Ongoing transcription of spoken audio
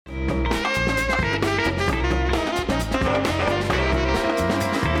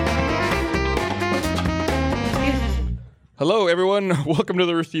Hello, everyone. Welcome to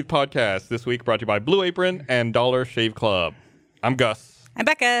the Rooster Teeth Podcast. This week brought to you by Blue Apron and Dollar Shave Club. I'm Gus. I'm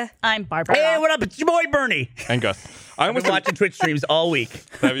Becca. I'm Barbara. Hey, what up? It's your boy Bernie. And Gus. I've been watching Twitch streams all week.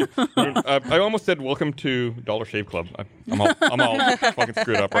 Have you? I almost said welcome to Dollar Shave Club. I'm all fucking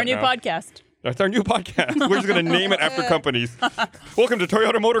screwed up Our right new now. podcast. That's our new podcast. We're just going to name it after companies. Welcome to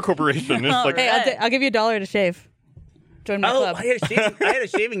Toyota Motor Corporation. It's like, Hey, I'll give you $1 to shave. Join my club. I had a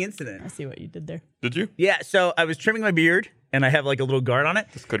shaving incident. I see what you did there. did you? Yeah, so I was trimming my beard, and I have like a little guard on it.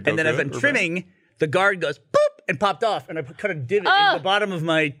 This could go and then as good I'm or trimming, the guard goes boop and popped off, and I cut a divot in the bottom of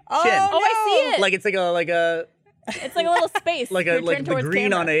my chin. Oh, I see it. Like it's like a It's like a little space. like You're like turned the towards green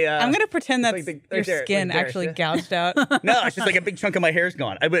camera. on a. I'm gonna pretend that's like the- your right there, skin right there, actually see? gouged out. No, it's just like a big chunk of my hair's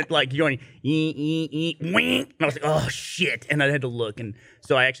gone. I went like going wing, and I was like, oh shit, and I had to look, and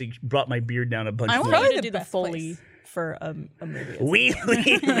so I actually brought my beard down a bunch. I more. want you Probably to the do the best Foley place. for a movie.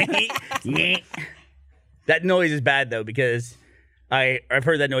 That noise is bad though because I've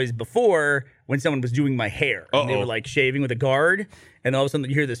heard that noise before when someone was doing my hair. And they Uh-oh. were like shaving with a guard, and all of a sudden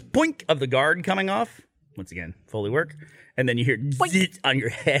you hear this boink of the guard coming off. Once again, Foley work. And then you hear zit on your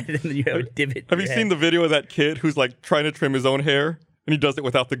head, and then you have a divot. Have you seen the video of that kid who's like trying to trim his own hair and he does it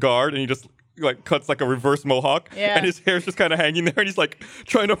without the guard and he just like cuts like a reverse mohawk Yeah. and his hair's just kind of hanging there and he's like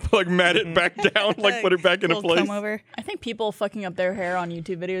trying to like mat it back down, like put it back into Little place. comb over. I think people fucking up their hair on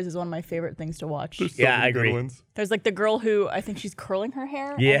YouTube videos is one of my favorite things to watch. There's so Yeah, many I good agree. ones. There's like the girl who I think she's curling her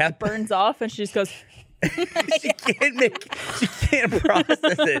hair. Yeah. And it burns off and she just goes, she can't process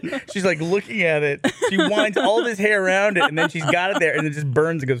it. She's like looking at it. She winds all this hair around it, and then she's got it there, and it just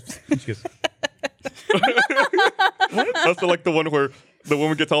burns and goes. She goes. Also like the one where the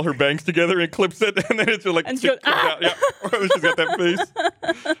woman gets all her bangs together and clips it and then it's just like And she goes, out. Yeah. She's got that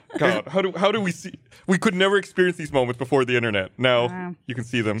face. God, how do we see? We could never experience these moments before the internet. Now Wow. you can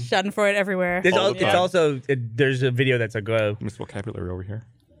see them. Schadenfreude everywhere. There's, All the it's time. also there's a video that's like Miss Vocabulary over here.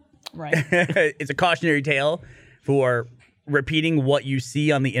 right. it's a cautionary tale for repeating what you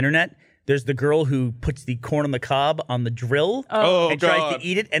see on the internet. There's the girl who puts the corn on the cob on the drill Oh, and God. tries to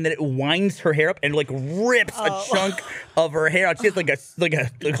eat it, and then it winds her hair up and like rips a chunk of her hair out. She has like a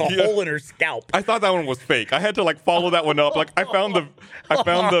Yeah. hole in her scalp. I thought that one was fake. I had to like follow that one up. Like I found the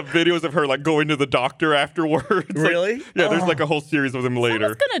videos of her like going to the doctor afterwards. Like, Really? yeah, there's like a whole series of them later.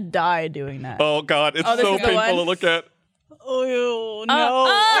 Someone's gonna die doing that. Oh God, it's Oh, this so is the painful to one? look at. Oh no!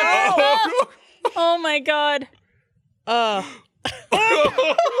 Oh my god.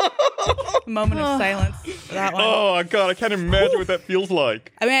 Moment of silence for that one. Oh my God, I can't imagine what that feels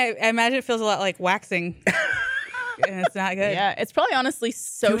like. I mean, I imagine it feels a lot like waxing, and it's not good. Yeah, it's probably honestly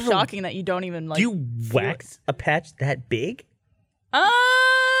so Do you ever- shocking that you don't even like. Do you wax a patch that big?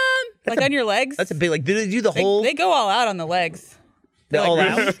 Like on your legs. That's a big like. Do they do the whole? They go all out on the legs. They're all like,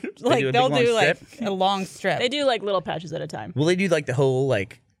 out. Like do a big, they'll long do like strip? a long strip. They do like little patches at a time. Will they do like the whole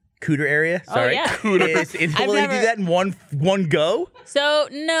like cooter area? Sorry. yeah. Will they do that in one go? So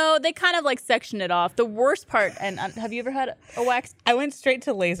no, they kind of like section it off. The worst part, and have you ever had a wax? I went straight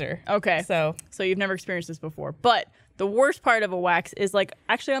to laser. Okay, So so you've never experienced this before, but the worst part of a wax is like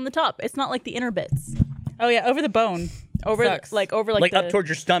actually on the top. It's not like the inner bits. oh yeah, over the bone. Over Sucks. like over Like the, up towards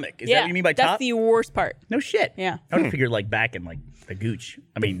your stomach? Is yeah, that what you mean by that's top? the worst part. No shit. Yeah. I would have figured like back in like the gooch.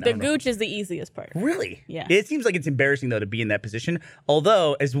 I mean, I The don't know. gooch is the easiest part. Really? Yeah. It seems like it's embarrassing though to be in that position.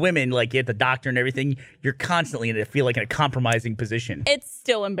 Although as women, like at the doctor and everything, you're constantly in a compromising position. It's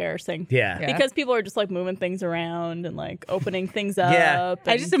still embarrassing. Yeah. Yeah. Because people are just like moving things around and like opening things up. Yeah.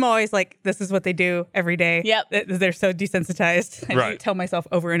 I and- just am always like, this is what they do every day. Yep. They're so desensitized. I Right. tell myself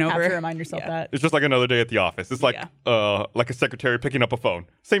over and over. have to remind yourself Yeah. that. It's just like another day at the office. It's like Yeah. like a secretary picking up a phone.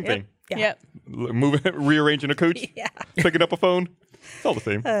 Same thing. Yeah. Yep. Rearranging a coach. Yeah. Picking up a phone. It's all the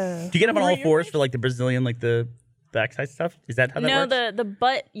same. Do you get up on all fours for like the Brazilian, like the backside stuff? Is that how that No, works? the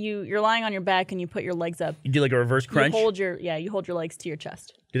butt you're lying on your back and you put your legs up. You do like a reverse crunch? You hold your legs to your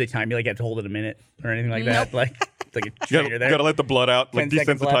chest. Do they time you like you have to hold it a minute or anything like that? Like it's like a You trainer there. gotta let the blood out, like 10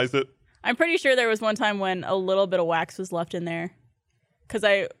 seconds desensitize it. I'm pretty sure there was one time when a little bit of wax was left in there. Cause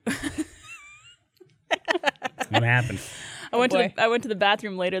I What happened? went boy. to the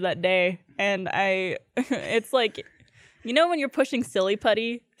bathroom later that day and it's like, you know when you're pushing silly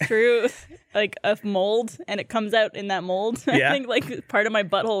putty through like a mold and it comes out in that mold? Yeah. I think like part of my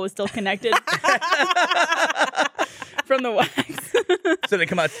butthole was still connected from the wax. So they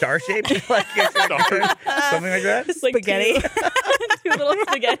come out star shaped, like something like that. Just like Spaghetti. two little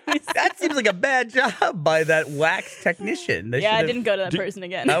spaghettis. That seems like a bad job by that wax technician. They Yeah, I should've- didn't go to that person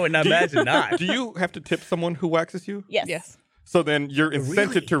again. I would not imagine not. Do you have to tip someone who waxes you? Yes. Yes. So then you're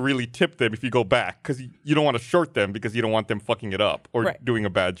incented to really tip them if you go back because you don't want to short them because you don't want them fucking it up or Right. doing a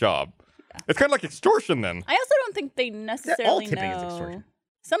bad job. It's kind of like extortion then. I also don't think they necessarily tipping know. is extortion.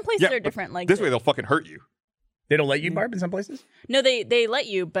 Some places Yeah, are but different. Like this way they'll fucking hurt you. They don't let you, Barb, in some places? no, they let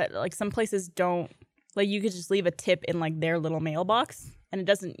you, but like some places don't. Like you could just leave a tip in like their little mailbox, and it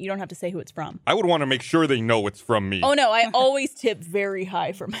doesn't. You don't have to say who it's from. I would want to make sure they know it's from me. Oh no, I always tip very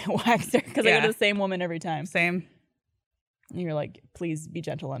high for my waxer because I go Yeah. to the same woman every time. Same. And you're like, please be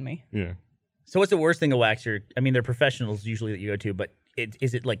gentle on me. Yeah. So what's the worst thing a waxer? I mean, they're professionals usually that you go to, but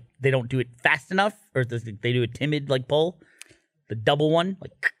is it like they don't do it fast enough, or does they do a timid like pull, the double one,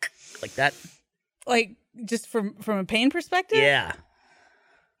 like that? Like just from a pain perspective. Yeah.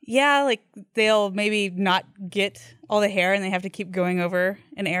 Yeah, like they'll maybe not get all the hair and they have to keep going over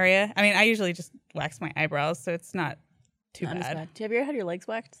an area. I mean, I usually just wax my eyebrows, so it's not too Not as bad. bad. Have you ever had your legs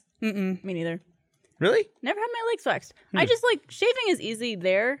waxed? Mm-mm. Me neither. Really? Never had my legs waxed. I just like shaving is easy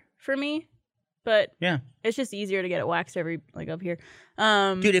there for me, but Yeah. it's just easier to get it waxed every like up here.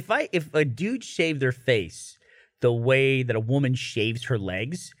 Dude, if a dude shaved their face the way that a woman shaves her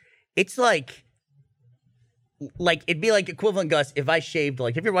legs, it's like it'd be like equivalent, Gus, if I shaved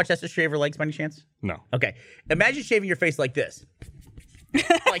like, have you ever watched Esther shave her legs by any chance? No. Okay. Imagine shaving your face like this.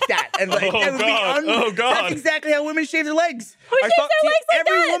 Like that. And like, Oh, that would be God. Oh, God. That's exactly how women shave their legs. Who shaves thought- their legs like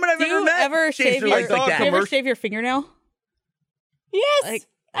Every that? woman I've Do ever you met ever shaves shave their your? legs I like saw a that. Do you ever commercial- shave your fingernail? Yes. Like-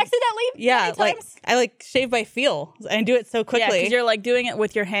 accidentally. Yeah, many like times. I like shave by feel and do it so Yeah, quickly. because you're like doing it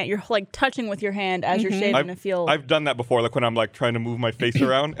with your hand. You're like touching with your hand as you're shaving to feel. I've done that before, like when I'm like trying to move my face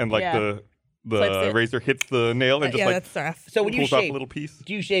around and like Yeah. the Clips it. razor hits the nail and just yeah, like that's rough. So when you pulls off a shave, little piece.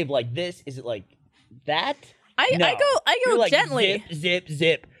 do you shave like this? Is it like that? I No. go You're like gently. Zip, zip,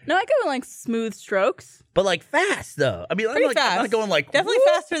 zip. No, I go in like smooth strokes. But like fast though. I mean, Pretty I'm fast. not going like Definitely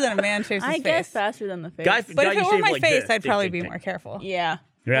whoop. faster than a man shaves his I face. guess faster than the face. Guys, But if you it were shave my like face, this. I'd probably Tick, be tick, more tick. careful. Yeah.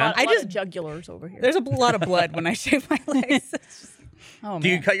 Yeah? Lot I of just- jugulars over here. There's a lot of blood when I shave my legs. Oh man. Do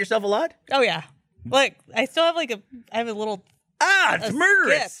you cut yourself a lot? Oh yeah. Like I still have I have a little Ah, it's a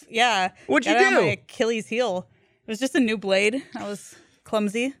murderous. skip. Yeah. What'd you Got it on do? my Achilles heel. It was just a new blade. I was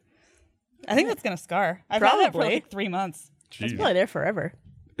clumsy. I think that's gonna scar. I've had that for Probably. like 3 months. It's Jeez. probably there forever.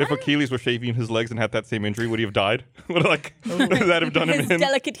 If Achilles was shaving his legs and had that same injury, would he have died? Would like would that have done him His in?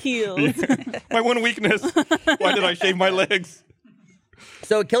 delicate heels. My one weakness. Why did I shave my legs?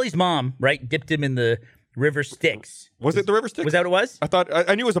 So Achilles' mom, right, dipped him in the river Styx. Was it the river Styx? Was that what it was? I thought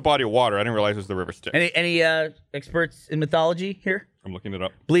I knew it was a body of water. I didn't realize it was the river Styx. Any experts in mythology here? I'm looking it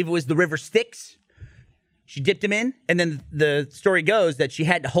up. Believe it was the river Styx. She dipped him in, and then the story goes that she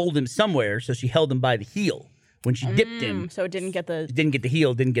had to hold him somewhere, so she held him by the heel. When she dipped him, So it didn't get the. didn't get the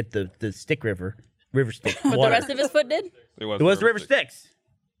heel, didn't get the stick river Styx. But the water. rest of his foot did. It was, It was the river Styx.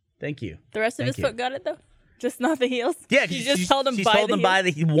 Thank you. The rest of Thank his you. foot got it though. Just not the heels. Yeah, she she's just held him she's by holding the him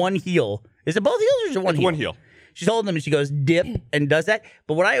heels. by the one heel. Is it both heels or is it one It's heel? one heel. She's holding him and she goes dip and does that.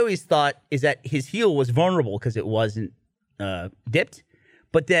 But what I always thought is that his heel was vulnerable because it wasn't dipped.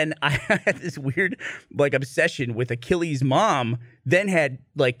 But then I had this weird like obsession with Achilles' mom. Then had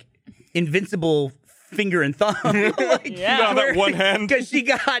like invincible finger and thumb. Like, Yeah. On that one hand. because she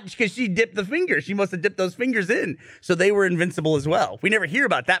dipped the finger. She must have dipped those fingers in, so they were invincible as well. We never hear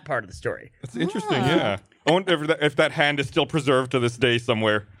about that part of the story. That's interesting. Yeah. I wonder if that hand is still preserved to this day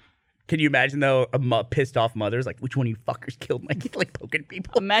somewhere. Can you imagine though a pissed off mother's like, which one of you fuckers killed my kid? Like poking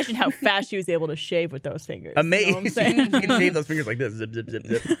people. Imagine how fast she was able to shave with those fingers. You know what I'm Amazing. saying? You can shave those fingers like this. Zip, zip, zip,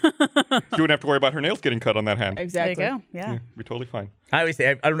 zip. She wouldn't have to worry about her nails getting cut on that hand. Exactly. There you go. Yeah. Be totally fine. I always say,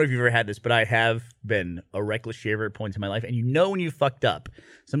 I don't know if you've ever had this, but I have been a reckless shaver at points in my life. And you know when you fucked up.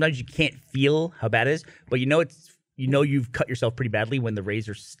 Sometimes you can't feel how bad it is, but you know you've cut yourself pretty badly when the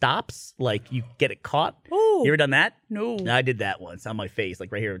razor stops, like you get it caught. Ooh. You ever done that? No. I did that once on my face,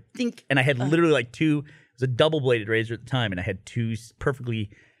 like right here, dink, and I had literally like two. It was a double-bladed razor at the time, and I had two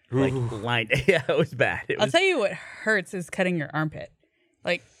perfectly like lined. Yeah, it was bad. It I'll was, tell you what hurts is cutting your armpit.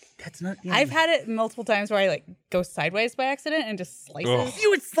 Like that's not. I've had it multiple times where I like go sideways by accident and just slices. Ugh.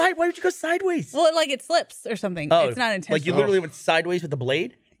 You would slide. Why would you go sideways? Well, like it slips or something. It's not intentional. Like you literally went sideways with the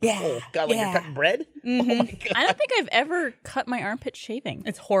blade. Yeah. Oh god, like Yeah. you're cutting bread. Oh my god. I don't think I've ever cut my armpit shaving.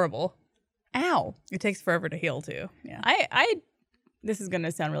 It's horrible. Ow. It takes forever to heal too. Yeah. I this is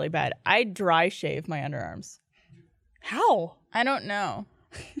gonna sound really bad. I dry shave my underarms. How? I don't know.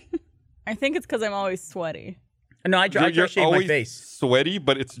 I think it's because I'm always sweaty. No, I dry You're shave always my face. sweaty,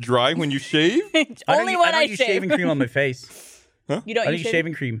 but it's dry when you shave. Only when I use shave. shaving cream on my face. You don't I use use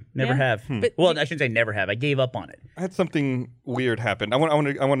shaving cream. Never Yeah. have. But Well, I shouldn't say never have. I gave up on it. I had something weird happen. I want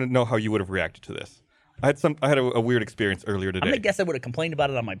to know how you would have reacted to this. I had a weird experience earlier I'm gonna today. guess I would have complained about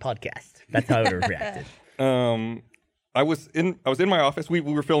it on my podcast. That's how I would have reacted. I was in my office. We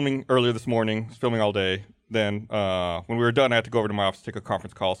were filming earlier this morning. Filming all day. then when we were done, I had to go over to my office to take a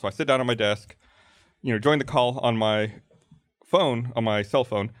conference call. So I sit down at my desk, join the call on my phone, on my cell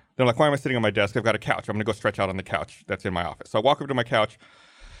phone. Then I'm like, why am I sitting on my desk? I've got a couch. I'm going to go stretch out on the couch that's in my office. So I walk over to my couch,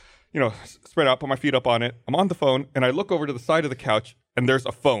 spread out, put my feet up on it. I'm on the phone, and I look over to the side of the couch, and there's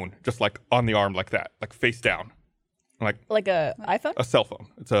a phone just like on the arm like that, like face down. Like a iPhone? A cell phone.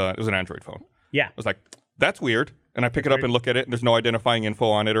 It was an Android phone. Yeah. I was like, that's weird. And I pick it up and look at it, and there's no identifying info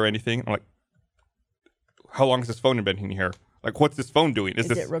on it or anything. I'm like, how long has this phone been in here? Like, what's this phone doing? Is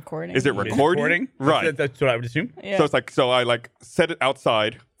it recording? Is it recording? Right. That's what I would assume. Yeah. So I set it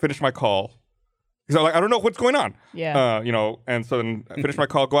outside, finish my call. Because I don't know what's going on. Yeah. And so then I finish my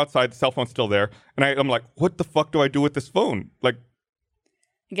call, go outside, the cell phone's still there. And I'm like, what the fuck do I do with this phone? Like,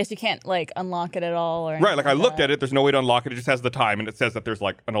 I guess you can't unlock it at all, or right, like I looked at it, there's no way to unlock it. It just has the time, and it says that there's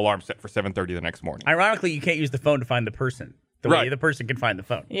an alarm set for 7:30 the next morning. Ironically, you can't use the phone to find the person. The way Right. the person can find the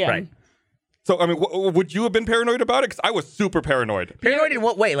phone. Yeah. Right. So, I mean, would you have been paranoid about it? Because I was super paranoid. Paranoid in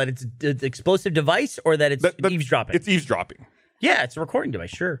what way? Like it's an explosive device or that it's eavesdropping? It's eavesdropping. Yeah, it's a recording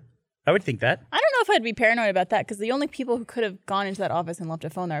device, sure. I would think that. I don't know if I'd be paranoid about that because the only people who could have gone into that office and left a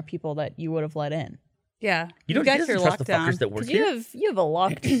phone there are people that you would have let in. Yeah. You don't got you your trust the fuckers lockdown. that work Because here. you have a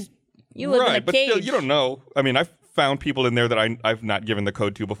locked. You live in a Right, but cage. still, you don't know. I mean, I've found people in there that I've not given the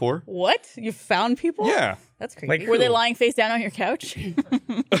code to before. What? You found people? Yeah. That's creepy. Like Were they Cool. lying face down on your couch?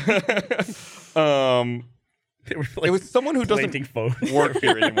 They were, It was someone who doesn't planting phones. work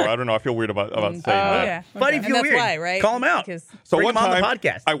here anymore. I don't know. I feel weird about saying Oh, that. yeah. Funny And feel that's weird. why, right? Call 'em out. Because So Bring one him on the time,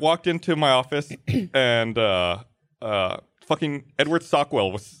 podcast. I walked into my office and fucking Edward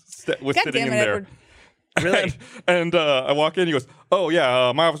Stockwell was God sitting damn in it, there. Edward. Really? And I walk in, he goes, "Oh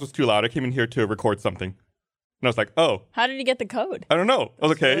yeah, my office was too loud. I came in here to record something." And I was like, "Oh, How did he get the code? I don't know." I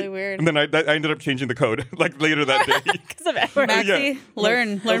was okay. really weird. And then I ended up changing the code later that day. Because of Edward. Maxie, Yeah.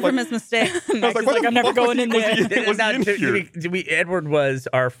 learn like- from his mistakes. I was He's "Why like, the I'm never fuck was going he- in was he- there." was he in here? Edward was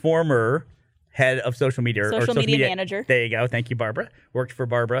our former head of social media. or Social media manager. There you go. Thank you, Barbara. Worked for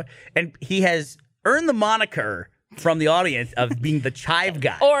Barbara. And he has earned the moniker from the audience of being the chive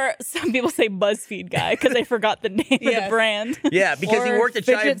guy. Or some people say BuzzFeed guy because they forgot the name of the Yes. brand. Yeah, because he Or worked at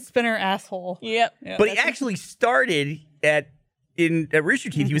fidget Chive. spinner asshole. Yep. Yeah, But he that's- actually started at Rooster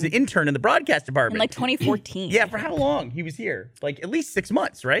Teeth. He was an intern in the broadcast In department. 2014. Yeah, for how long? He was here? Like at least 6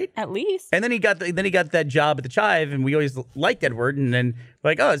 months, right? At least. And then he got that job at the Chive, and we always liked Edward. And then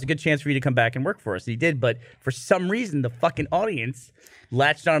it's a good chance for you to come back and work for us. And he did, but for some reason, the fucking audience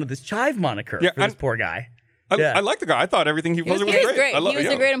latched onto this Chive moniker Yeah, for this and- poor guy. I like the guy. I thought everything he was He was great. I love- He was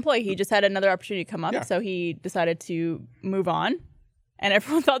yeah. a great employee. He just had another opportunity come up, Yeah. so he decided to move on. And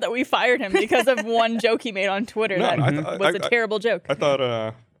everyone thought that we fired him because of one joke he made on Twitter No, that no, was a terrible joke. I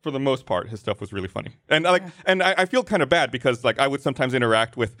thought for the most part his stuff was really funny, and I feel kind of bad because I would sometimes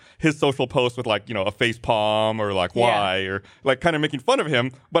interact with his social posts with a face palm or why or kind of making fun of him,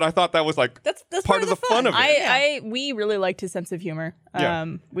 but I thought that was That's part of the fun of it. We really liked his sense of humor. Yeah.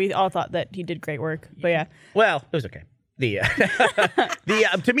 We all thought that he did great work. But yeah. Well, it was okay.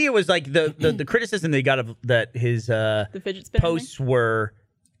 To me, it was like the criticism they got of that his The fidget spinner posts were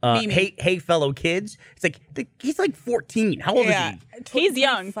hey fellow kids. It's like he's like 14. How old Yeah. is he? He's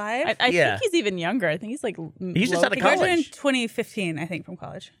young. 25? I Yeah. think he's even younger. I think he's like He's just out of He graduated in college. 2015, I think, from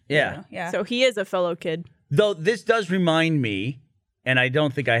college. Yeah. Yeah. So he is a fellow kid. Though this does remind me, and I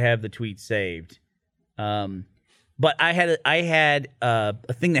don't think I have the tweet saved. But I had a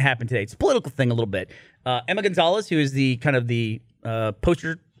thing that happened today. It's a political thing a little bit. Emma Gonzalez, who is the kind of the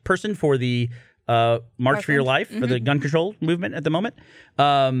poster person for the March for Your Life, for the gun control movement at the moment.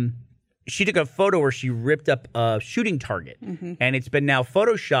 She took a photo where she ripped up a shooting target, and it's been now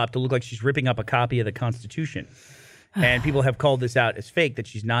photoshopped to look like she's ripping up a copy of the Constitution. And people have called this out as fake, that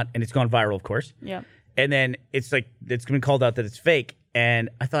she's not, and it's gone viral, of course. Yeah. And then it's been called out that it's fake. And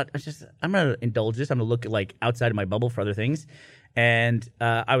I thought, I'm gonna indulge this. I'm gonna look at outside of my bubble for other things. And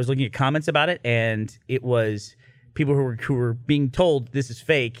I was looking at comments about it, and it was people who were being told this is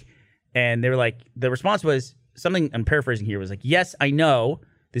fake, and they were like, the response was something. I'm paraphrasing here. Was like, yes, I know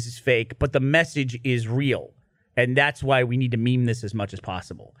this is fake, but the message is real, and that's why we need to meme this as much as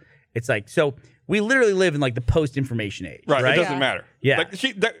possible. It's like, so we literally live in the post-information age, right? It doesn't matter. Yeah.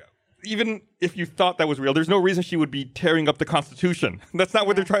 Even if you thought that was real, there's no reason she would be tearing up the Constitution. That's not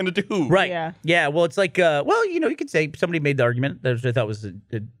what they're trying to do. Right. Yeah. Yeah. Well, it's like, you could say somebody made the argument that I thought was an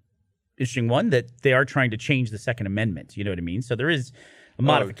interesting one, that they are trying to change the Second Amendment. You know what I mean? So there is a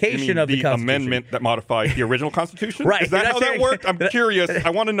modification You mean of the Constitution. amendment that modified the original Constitution. Right. Is that You're how not that saying- worked? I'm curious. I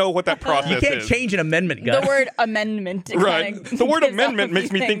want to know what that process You can't is. change an amendment, guys. The word amendment. Right. The word amendment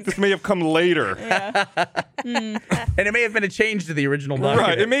makes me think this may have come later. And it may have been a change to the original document.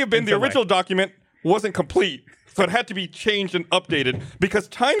 Right. It may have been in the some way. original document wasn't complete, so it had to be changed and updated because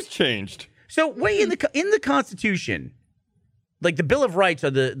times changed. So wait, in the Constitution, like the Bill of Rights are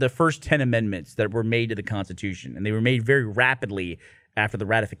the first 10 amendments that were made to the Constitution, and they were made very rapidly after the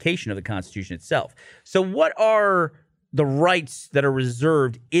ratification of the Constitution itself. So what are the rights that are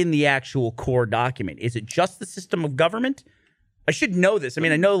reserved in the actual core document? Is it just the system of government? I should know this. I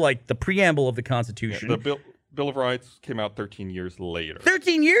mean, I know like the preamble of the Constitution. The Bill of Rights came out 13 years later.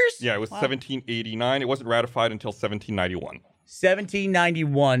 13 years? Yeah, it was 1789. It wasn't ratified until 1791.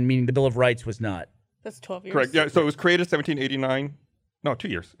 1791, meaning the Bill of Rights was not. That's 12 years. Correct. Yeah, so it was created 1789. No, 2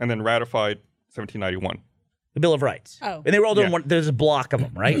 years. And then ratified 1791. The Bill of Rights. Oh. And they were all doing Yeah. one. There's a block of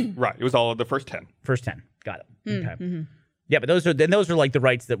them, right? Right. It was all of the first 10. First 10. Got it. Okay. Yeah, but those are like the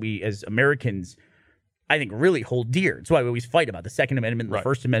rights that we as Americans, I think, really hold dear. It's why we always fight about the Second Amendment, and the Right.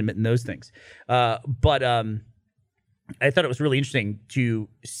 First Amendment, and those things. But I thought it was really interesting to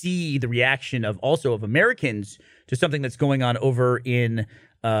see the reaction of Americans to something that's going on over in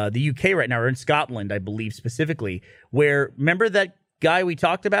the UK right now, or in Scotland, I believe specifically, where remember that guy we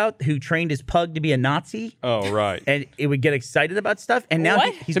talked about who trained his pug to be a Nazi? Oh, right. And it would get excited about stuff, and now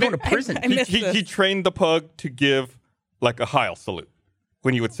What? he's going to prison. I missed this. He trained the pug to give like a Heil salute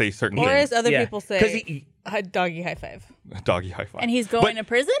when he would say certain Or things. as other Yeah. people 'Cause say, a doggy high five. Doggy high five. And he's going to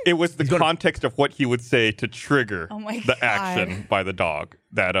prison? It was the context of what he would say to trigger Oh my the God. action by the dog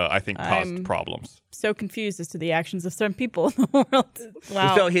that I think caused I'm- problems. So confused as to the actions of some people in the world.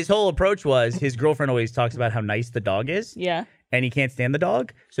 Wow. So his whole approach was his girlfriend always talks about how nice the dog is. Yeah. And he can't stand the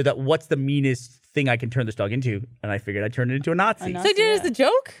dog. So that what's the meanest thing I can turn this dog into? And I figured I'd turn it into a Nazi. so he did it as a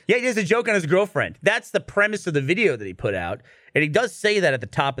joke? Yeah, he does a joke on his girlfriend. That's the premise of the video that he put out. And he does say that at the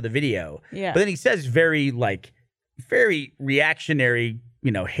top of the video. Yeah. But then he says very reactionary,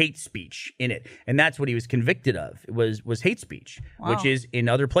 hate speech in it. And that's what he was convicted of. It was hate speech, which is in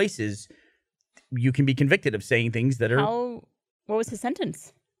other places you can be convicted of saying things that are What was his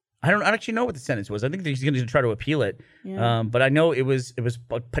sentence? I don't actually know what the sentence was. I think he's going to try to appeal it. Yeah. But I know it was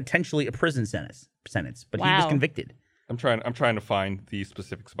potentially a prison sentence. But he was Wow. convicted. I'm trying to find the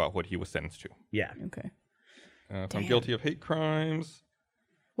specifics about what he was sentenced to. Yeah. Okay. Found guilty of hate crimes.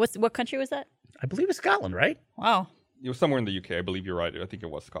 What country was that? I believe it's Scotland, right? Wow. It was somewhere in the UK. I believe you're right. I think it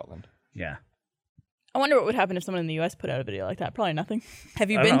was Scotland. Yeah. I wonder what would happen if someone in the U.S. put out a video like that. Probably nothing. Have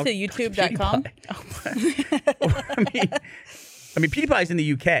you I been don't to know. youtube.com? I mean, PewDiePie's in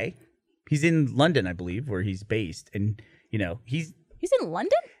the UK. He's in London, I believe, where he's based, and he's. He's in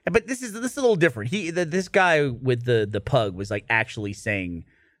London? But this is a little different. This guy with the pug was like actually saying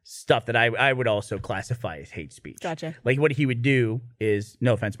stuff that I would also classify as hate speech. Gotcha. Like what he would do is,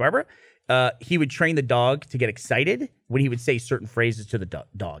 no offense, Barbara, he would train the dog to get excited when he would say certain phrases to the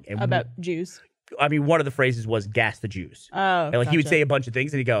dog. And About Jews. I mean, one of the phrases was "gas the Jews." Oh, And, like he would gotcha. say a bunch of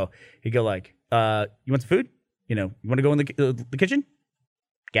things, and he'd go like, "You want some food? You want to go in the kitchen?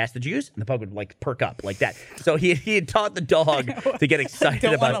 Gas the Jews?" And the pug would like perk up like that. So he had taught the dog to get excited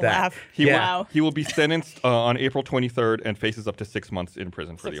don't about wanna that. laugh. He will, Wow. he will be sentenced on April 23rd and faces up to 6 months in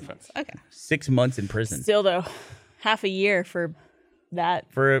prison for the offense. Okay. 6 months in prison Still, though, half a year for that.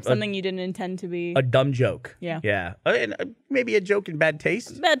 for Something you didn't intend to be. a dumb joke. Yeah. Yeah. And maybe a joke in bad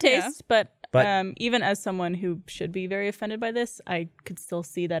taste. Bad taste, but But- even as someone who should be very offended by this, I could still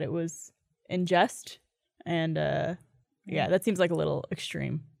see that it was in jest. And yeah, that seems like a little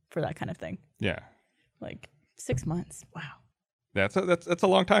extreme for that kind of thing. Yeah. Like 6 months. Wow. That's a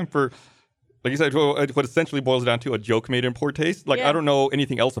long time for, like you said, what essentially boils down to a joke made in poor taste. Like, Yeah. I don't know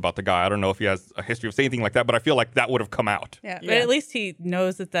anything else about the guy. I don't know if he has a history of saying anything like that, but I feel like that would have come out. Yeah. But Yeah. at least he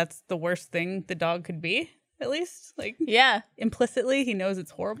knows that that's the worst thing the dog could be. At least, like Yeah. implicitly, he knows it's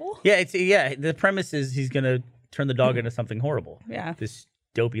horrible. Yeah. The premise is he's gonna turn the dog into something horrible. Yeah. This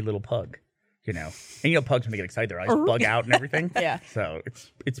dopey little pug. And pugs when they get excited, their eyes bug out and everything. Yeah. So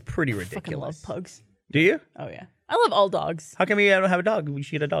it's pretty Fucking ridiculous. love pugs. Do you? Oh, yeah. I love all dogs. How come you don't have a dog? We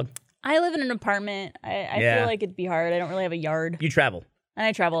should get a dog. I live in an apartment. I Yeah. feel like it'd be hard. I don't really have a yard. You travel. And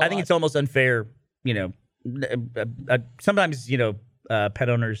I travel a I think lot. it's almost unfair. Sometimes pet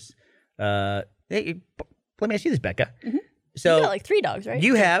owners. Hey, let me ask you this, Becca. So You got like 3 dogs, right?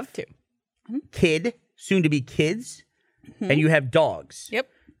 you have 2. kid, soon to be kids, and you have dogs. Yep.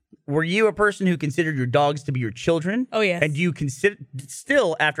 Were you a person who considered your dogs to be your children? Oh, yes. And do you consider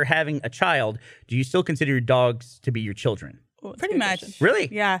still after having a child? Do you still consider your dogs to be your children? Pretty much. Really?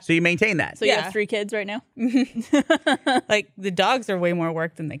 Yeah. So you maintain that? So you Yeah. have 3 kids right now? Like the dogs are way more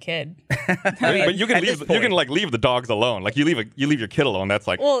work than the kid. But you can at this leave the dogs alone. Like you leave your kid alone. That's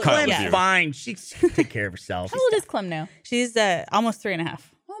like Well, kind of yeah. abuse. Fine. She can take care of herself. How old is Clem now? She's almost 3.5.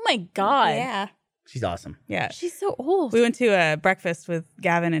 Oh my God. Yeah. She's awesome. Yeah. She's so old. We went to a breakfast with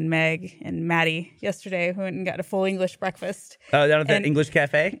Gavin and Meg and Maddie yesterday. We went and got a full English breakfast. Oh, down at the And- English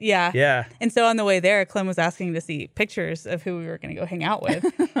Cafe? Yeah. Yeah. And so on the way there, Clem was asking to see pictures of who we were going to go hang out with.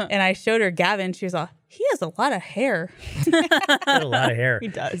 And I showed her Gavin. She was all, he has a lot of hair. Got a lot of hair. He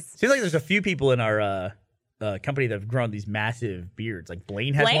does. Seems like there's a few people in our company that have grown these massive beards. Like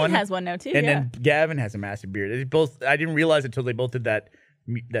Blaine has Blaine one. has one now too. And yeah. then Gavin has a massive beard. They both. I didn't realize it until they both did that.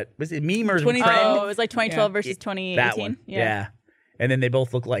 That was it. Meme or 20 trend? Oh, it was like 2012 Yeah. versus 2018. That one. Yeah. And then they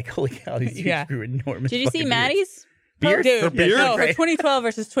both look like holy cow. These dudes Yeah. grew enormous. Did you see fucking Maddie's beard? Dude, Her beard? no, her Right. 2012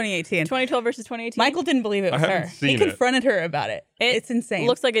 versus 2018. 2012 versus 2018? Michael didn't believe it was I her. haven't He seen it. confronted her about it. It's insane.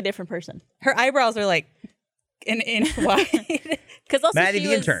 Looks like a different person. Her eyebrows are like an inch wide. Because also Maddie she the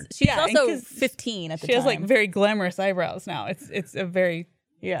was, intern. She's Yeah, and also 'cause 15 at the She time. has like very glamorous eyebrows now. It's a very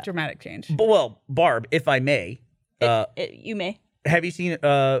yeah. dramatic change. But, well, Barb, if I may, You may. have you seen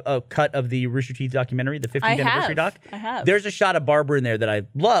a cut of the Rooster Teeth documentary, the 15th I anniversary doc? I have. There's a shot of Barbara in there that I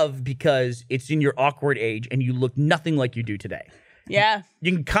love because it's in your awkward age and you look nothing like you do today. Yeah.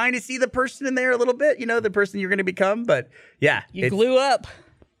 You can kind of see the person in there a little bit, the person you're going to become. But yeah, You it's- glue up.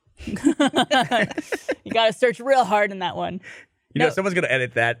 You got to search real hard in that one. You know, someone's going to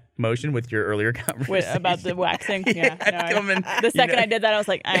edit that motion with your earlier conversation. About the waxing. Yeah. Yeah, no, I- coming. the second I did that, I was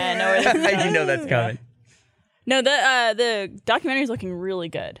like, I know where this is going. You know that's coming. No, the documentary is looking really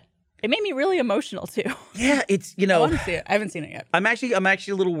good. It made me really emotional too. Yeah, it's I want to see it. I haven't seen it yet. I'm actually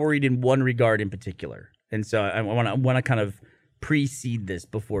a little worried in one regard in particular, and so I want to kind of precede this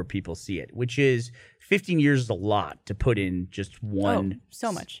before people see it, which is 15 years is a lot to put in just one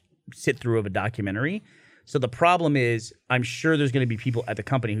so much. sit through of a documentary. So the problem is, I'm sure there's going to be people at the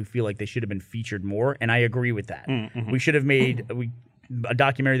company who feel like they should have been featured more, and I agree with that. We should have made a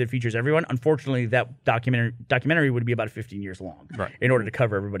documentary that features everyone. Unfortunately, that documentary would be about 15 years long, Right. in order to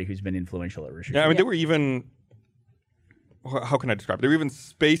cover everybody who's been influential at Rooster Yeah, I Teeth. mean, there were even, how can I describe it? There were even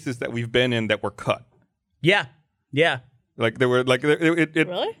spaces that we've been in that were cut. Yeah. Like there were like it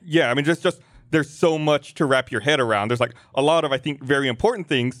Really? Yeah, I mean just there's so much to wrap your head around. There's like a lot of I think very important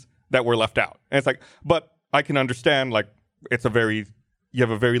things that were left out. And it's like, but I can understand like you have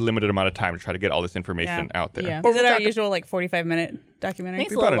a very limited amount of time to try to get all this information out there. Yeah. Is it our usual like 45-minute documentary? I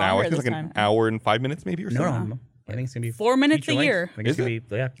think It's about an a little hour. I longer think it's like this an time. hour and 5 minutes maybe or No, something. no. I think it's gonna be 4 minutes feature a length. year. I think it's Is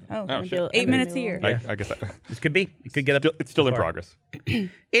gonna be Oh, Oh, shit. 8 minutes a year. I guess This could be. It could get up. it's still in far. progress.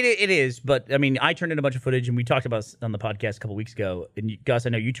 It is, but I mean, I turned in a bunch of footage, and we talked about this on the podcast a couple weeks ago. And Gus, I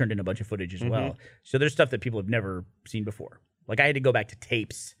know you turned in a bunch of footage as well. So there's stuff that people have never seen before. Like I had to go back to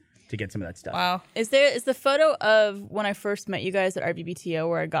tapes to get some of that stuff. Wow. Is the photo of when I first met you guys at RVBTO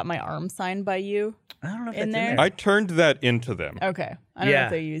where I got my arm signed by you? I don't know if In that's in there? there. I turned that into them. Okay. I don't know Yeah.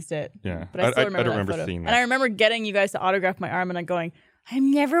 if they used it. Yeah. But I still remember I don't that remember photo. seeing And that. I remember getting you guys to autograph my arm and I'm going,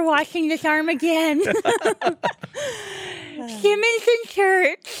 I'm never washing this arm again. Simmons and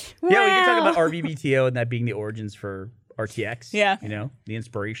Church. Wow. Yeah, we can talk about RVBTO and that being the origins for RTX. Yeah. The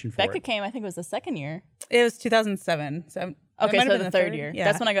inspiration for Becca it. came, I think it was the second year. It was 2007. So it Okay, might have so been the third year. Yeah.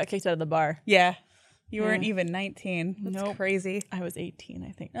 That's when I got kicked out of the bar. Yeah. You weren't even 19. That's Nope. crazy. I was 18,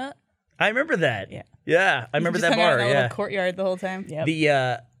 I think. I remember that. Yeah. Yeah, I remember Just that hung out bar. in that Yeah. little courtyard the whole time. Yep.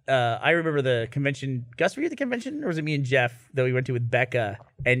 I remember the convention. Gus, were you at the convention, or was it me and Jeff that we went to with Becca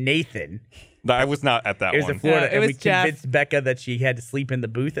and Nathan? No, I was not at that It was one. in Florida, it and we was Jeff. convinced Becca that she had to sleep in the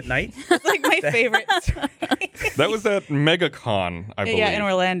booth at night. It's like my favorite story. That was at MegaCon, I believe. Yeah, in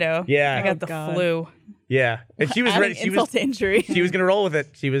Orlando. Yeah. I got the God. flu. Yeah, and she was Adding ready. She insult was to injury. she was gonna roll with it.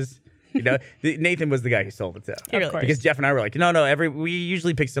 She was, Nathan was the guy who sold it though. Of course. Because Jeff and I were like, no, we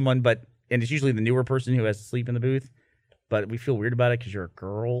usually pick someone, and it's usually the newer person who has to sleep in the booth. But we feel weird about it because you're a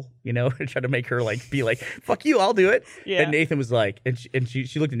girl, try to make her be like, fuck you, I'll do it. Yeah. And Nathan was like, and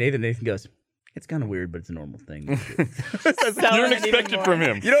she looked at Nathan, and Nathan goes, it's kind of weird, but it's a normal thing. You don't expect it from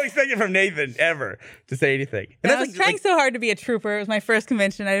him. You don't expect it from Nathan ever to say anything. And And I was trying so hard to be a trooper. It was my first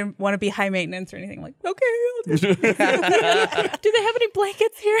convention. I didn't want to be high maintenance or anything. I'm like, okay, I'll do it. Do they have any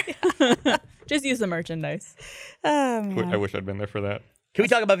blankets here? Just use the merchandise. Oh, man. I wish I'd been there for that. Can we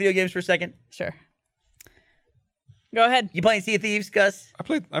talk about video games for a second? Sure. Go ahead. You playing Sea of Thieves, Gus?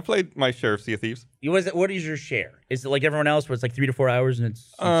 I played my share of Sea of Thieves. What is your share? Is it like everyone else where it's like 3 to 4 hours and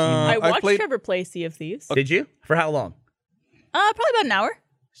it's I I watched played- Trevor play Sea of Thieves. Did you? For how long? Probably about an hour.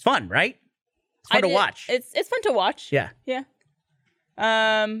 It's fun, right? It's fun I to did- watch. It's fun to watch. Yeah. Yeah.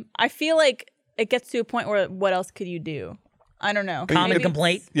 I feel like it gets to a point where what else could you do? I don't know. Common Maybe-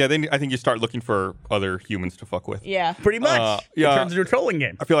 complaint? Yeah, then I think you start looking for other humans to fuck with. Yeah. Pretty much. yeah. It turns into a trolling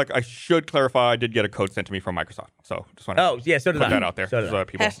game. I feel like I should clarify I did get a code sent to me from Microsoft. So just want to Oh, yeah, so did put I. that out there. So did so I. that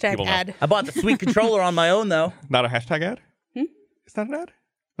people, Hashtag people know. ad. I bought the sweet controller on my own, though. Not a hashtag ad? It's not an ad?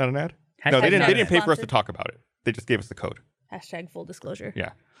 Not an ad? No, they didn't. They Hashtag didn't pay for us to sponsored. talk about it. They just gave us the code. Hashtag full disclosure.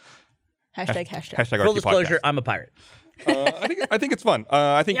 Yeah. Hashtag. Hashtag Full RT disclosure, Podcast. I'm a pirate. I think it's fun.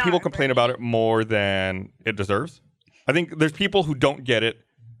 I think people complain about it more than it deserves. I think there's people who don't get it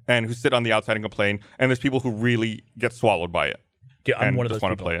and who sit on the outside and complain, and there's people who really get swallowed by it. Dude, I'm And one of just those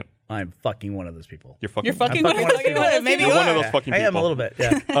wanna people. play it. I'm fucking one of those people. You're fucking. You're fucking fucking one of one of those those. people. Maybe You're you one of are. those fucking I people. am a little bit.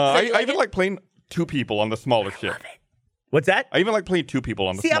 Yeah. I even like playing two people on the smaller ship. What's that? I even like playing two people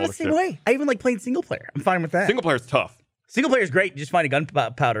on the See, I'm smaller the same ship. way. I even like playing single player. I'm fine with that. Single player is tough. Single player is great. You just find a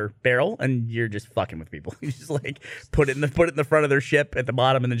gunpowder barrel and you're just fucking with people. You just like put it in the front of their ship at the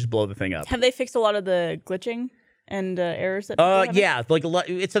bottom and then just blow the thing up. Have they fixed a lot of the glitching and errors that? people have? Yeah, like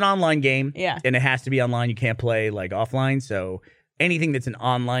it's an online game. Yeah. and it has to be online. You can't play like offline. So anything that's an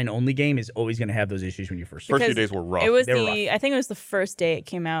online only game is always going to have those issues when you first. First few Because days were rough. It was They were I think it was the first day it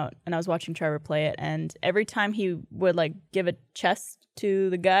came out, and I was watching Trevor play it, and every time he would like give a chest to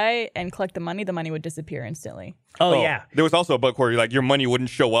the guy and collect the money would disappear instantly. Oh yeah, There was also a bug where like your money wouldn't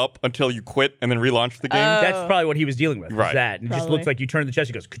show up until you quit and then relaunch the game. that's probably what he was dealing with. was Right. That and it just Probably. looks like you turn the chest.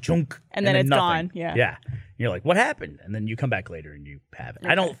 He goes ka-chunk, And then it's nothing. gone, yeah. yeah. And you're like, what happened? And then you come back later and you have it.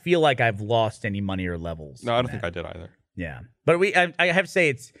 I don't feel like I've lost any money or levels. No, I in don't think that. I did either. Yeah, but I have to say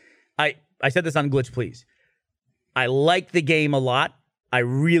it's I said this on Glitch Please. I like the game a lot. I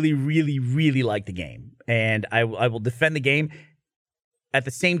really, really, really like the game, and I will defend the game. At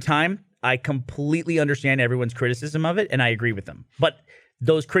the same time, I completely understand everyone's criticism of it, and I agree with them. But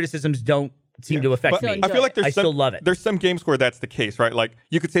those criticisms don't seem to affect But me. I feel like there's I some, still love it. There's some games where that's the case, right? Like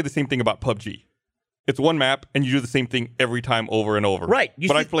you could say the same thing about PUBG. It's one map and you do the same thing every time over and over. Right.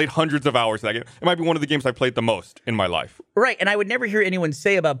 But I've played hundreds of hours of that game. It might be one of the games I played the most in my life. Right, and I would never hear anyone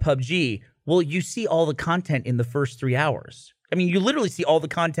say about PUBG, well, you see all the content in the first 3 hours. I mean, you literally see all the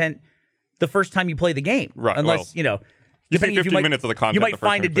content the first time you play the game. Right, Unless, well, you know, you see depending if 15 minutes of the content you the might first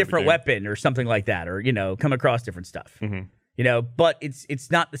find a time you play the different game. weapon or something like that, or, you know, come across different stuff. You know, but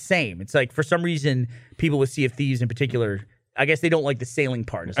it's not the same. It's like, for some reason, people with Sea of Thieves in particular, I guess they don't like the sailing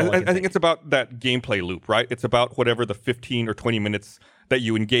part. Is all I, I think it's about that gameplay loop, right? It's about whatever the 15 or 20 minutes that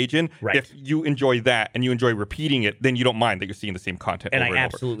you engage in. Right. If you enjoy that and you enjoy repeating it, then you don't mind that you're seeing the same content And over I and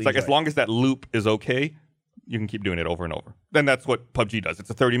over. absolutely It's like as enjoy it. long as that loop is okay, you can keep doing it over and over. Then that's what PUBG does. It's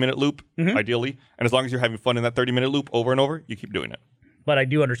a 30-minute loop, Mm-hmm. ideally. And as long as you're having fun in that 30-minute loop over and over, you keep doing it. But I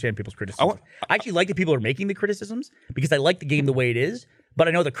do understand people's criticisms. I actually like that people are making the criticisms because I like the game the way it is. But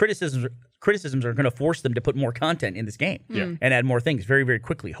I know the criticisms are going to force them to put more content in this game and add more things very, very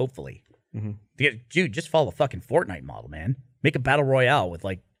quickly, hopefully. Dude, just follow the fucking Fortnite model, man. Make a battle royale with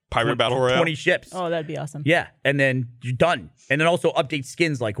like Pirate Battle Royale? 20 ships. Oh, that'd be awesome. Yeah, and then you're done. And then also update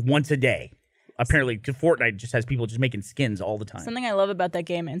skins like once a day. Apparently, Fortnite just has people just making skins all the time. Something I love about that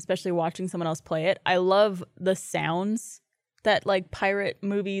game, and especially watching someone else play it, I love the sounds that like pirate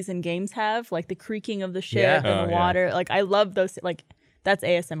movies and games have, like the creaking of the ship Yeah. and Oh, the yeah. water. Like I love those. Like that's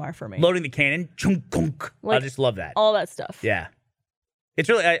ASMR for me. Loading the cannon, chunk, gunk. I Like, just love that. All that stuff. Yeah, it's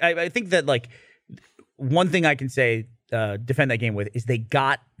really. I think that like one thing I can say defend that game with is they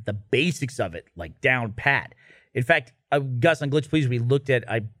got the basics of it like down pat. In fact, Gus on Glitch Please,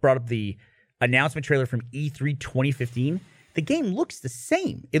 I brought up the announcement trailer from E3 2015. The game looks the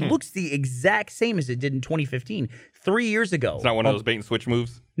same. It looks the exact same as it did in 2015, 3 years ago. It's not one of those bait and switch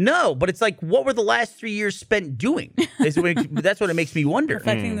moves. No, but it's like, what were the last 3 years spent doing? That's what it makes me wonder.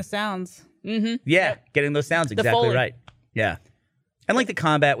 Affecting the sounds. Yeah, getting those sounds exactly Foley. right. Yeah. And like the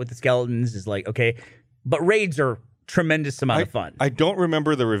combat with the skeletons is like, okay, but raids are tremendous amount of fun. I don't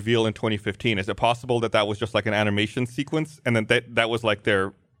remember the reveal in 2015. Is it possible that that was just like an animation sequence and then that was like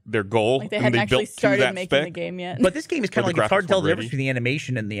their goal? Like they and hadn't actually built to started that making spec? the game yet. But this game is kind of But like, the it's hard to graphics tell the were difference ready. between the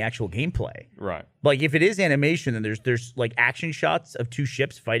animation and the actual gameplay. Right. Like if it is animation, then there's like action shots of two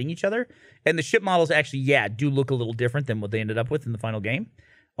ships fighting each other, and the ship models actually do look a little different than what they ended up with in the final game.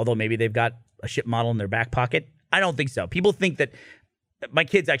 Although maybe they've got a ship model in their back pocket. I don't think so. People think that my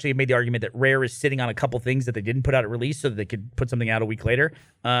kids actually made the argument that Rare is sitting on a couple things that they didn't put out at release so that they could put something out a week later.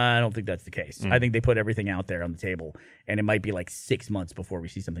 I don't think that's the case. I think they put everything out there on the table, and it might be like 6 months before we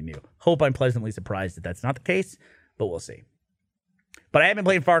see something new. Hope I'm pleasantly surprised that that's not the case, but we'll see. But I haven't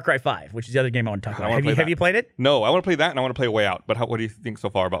played Far Cry 5, which is the other game I want to talk I about. wanna play Have that. you played it? No, I want to play that and I want to play A Way Out. But what do you think so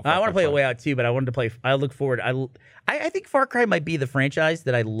far about Far I want Cry to play A 5? Way Out too, but I wanted to play. I look forward. I think Far Cry might be the franchise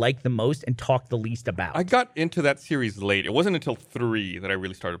that I like the most and talk the least about. I got into that series late. It wasn't until 3 that I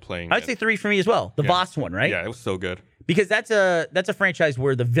really started playing I'd it. say 3 for me as well. The Voss one, right? Yeah, it was so good. Because that's a franchise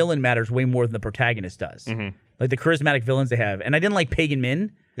where the villain matters way more than the protagonist does. Like the charismatic villains they have. And I didn't like Pagan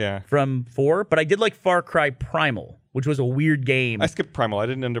Min Yeah. from 4, but I did like Far Cry Primal, which was a weird game. I skipped Primal. I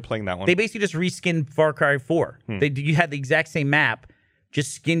didn't end up playing that one. They basically just reskinned Far Cry 4. You had the exact same map,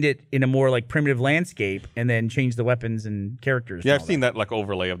 just skinned it in a more like primitive landscape and then changed the weapons and characters. Yeah, and I've all seen that like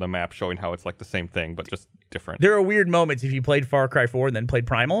overlay of the map showing how it's like the same thing but just different. There are weird moments if you played Far Cry 4 and then played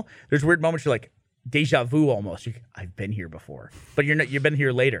Primal. There's weird moments you're like deja vu almost. I've been here before, but you're not. You've been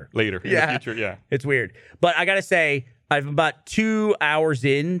here later. Later in the future, yeah. It's weird. But I gotta say, I'm about 2 hours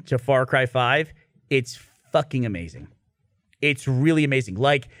in to Far Cry 5. It's fucking amazing. It's really amazing.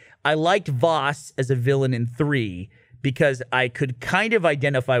 Like, I liked Voss as a villain in 3 because I could kind of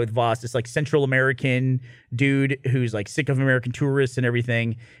identify with Voss, this like Central American dude who's like sick of American tourists and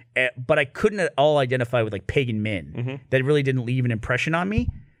everything. But I couldn't at all identify with like Pagan Min. That really didn't leave an impression on me.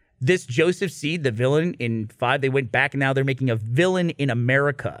 This Joseph Seed, the villain in 5, they went back and now they're making a villain in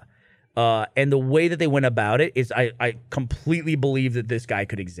America. And the way that they went about it is I completely believe that this guy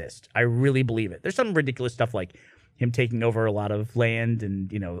could exist. I really believe it. There's some ridiculous stuff like him taking over a lot of land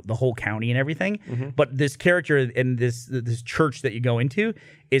and, you know, the whole county and everything. But this character and this church that you go into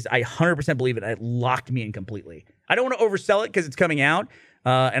is, I 100% believe it. It locked me in completely. I don't want to oversell it because it's coming out.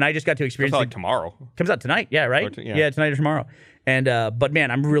 And I just got to experience It's it. like tomorrow. Comes out tonight. Yeah, right? Yeah. Tonight or tomorrow. And but man,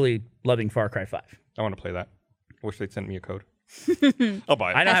 I'm really loving Far Cry 5. I want to play that. I wish they'd send me a code. I'll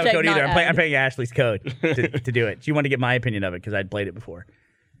buy it. I don't have a Hashtag code either. not I'm paying Ashley's code to do it. She wanted to get my opinion of it because I'd played it before.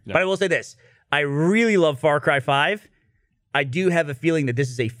 Yeah. But I will say this. I really love Far Cry 5. I do have a feeling that this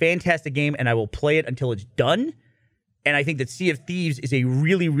is a fantastic game, and I will play it until it's done. And I think that Sea of Thieves is a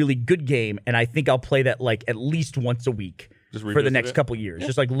really, really good game, and I think I'll play that like at least once a week Just for the revisit next it? couple years.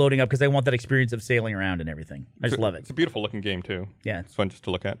 Just like loading up because I want that experience of sailing around and everything. I just love it. It's a beautiful looking game too. Yeah. It's fun just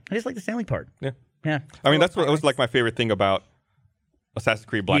to look at. I just like the sailing part. Yeah. Yeah. I mean, that's what was like my favorite thing about Assassin's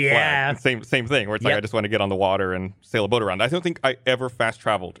Creed Black Yeah. Flag. And same thing, where it's like Yep. I just want to get on the water and sail a boat around. I don't think I ever fast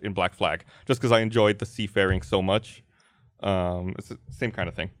traveled in Black Flag just because I enjoyed the seafaring so much. It's the same kind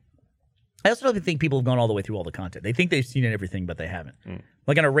of thing. I also don't think people have gone all the way through all the content. They think they've seen everything, but they haven't.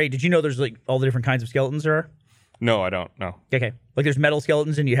 Like on a raid, did you know there's like all the different kinds of skeletons there are? No, I don't. No. Okay. Like there's metal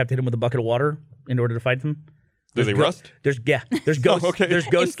skeletons and you have to hit them with a bucket of water in order to fight them. Do they rust? There's ghosts. okay. There's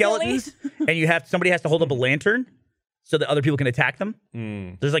ghost Instantly? skeletons, and somebody has to hold up a lantern so that other people can attack them.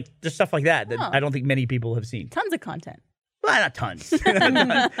 There's stuff like that I don't think many people have seen. Tons of content. Well, not tons.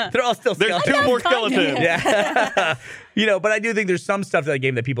 They're all still There's skeletons. two more skeletons. Yeah. But I do think there's some stuff to that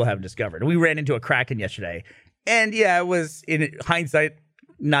game that people haven't discovered. We ran into a Kraken yesterday. And yeah, it was, in hindsight,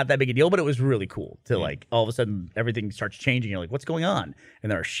 not that big a deal, but it was really cool to like, all of a sudden, everything starts changing. You're like, what's going on?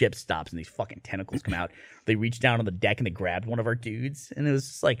 And then our ship stops and these fucking tentacles come out. They reach down on the deck and they grabbed one of our dudes. And it was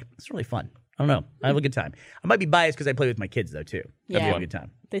just like, it's really fun. I don't know. I have a good time. I might be biased because I play with my kids, though, too. That'd Yeah. be a good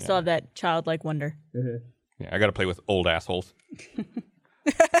time. They still have that childlike wonder. Yeah, I got to play with old assholes.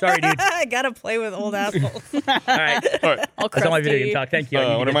 Sorry, dude. I gotta play with old assholes. All right. All right. All That's all my video crusty. game talk. Thank you.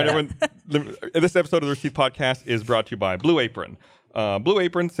 I want to remind everyone, this episode of the Receipt Podcast is brought to you by Blue Apron. Blue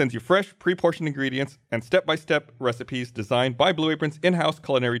Apron sends you fresh, pre-portioned ingredients and step-by-step recipes designed by Blue Apron's in-house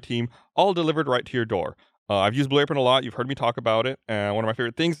culinary team, all delivered right to your door. I've used Blue Apron a lot. You've heard me talk about it. And one of my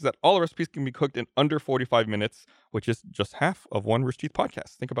favorite things is that all the recipes can be cooked in under 45 minutes, which is just half of one Rooster Teeth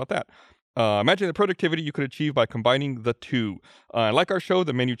podcast. Think about that. Imagine the productivity you could achieve by combining the two. Like our show,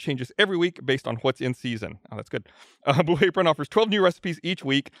 the menu changes every week based on what's in season. Oh, that's good. Blue Apron offers 12 new recipes each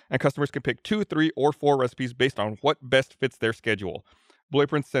week, and customers can pick 2, 3, or 4 recipes based on what best fits their schedule. Blue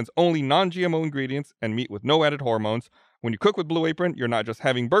Apron sends only non-GMO ingredients and meat with no added hormones. When you cook with Blue Apron, you're not just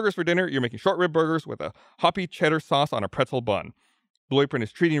having burgers for dinner, you're making short rib burgers with a hoppy cheddar sauce on a pretzel bun. Blue Apron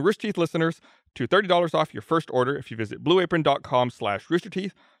is treating Rooster Teeth listeners to $30 off your first order if you visit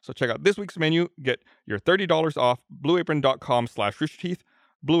blueapron.com/roosterteeth. So check out this week's menu. Get your $30 off blueapron.com/roosterteeth.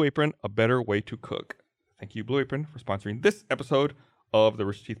 Blue Apron, a better way to cook. Thank you, Blue Apron, for sponsoring this episode of the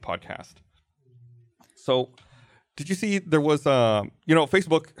Rooster Teeth podcast. So, did you see there was,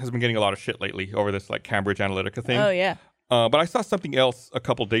 Facebook has been getting a lot of shit lately over this like Cambridge Analytica thing. Oh, yeah. But I saw something else a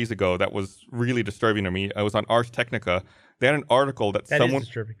couple days ago that was really disturbing to me. I was on Ars Technica. They had an article that That is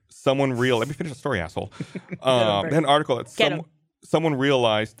disturbing. let me finish the story, asshole. They had an article that Get 'em. someone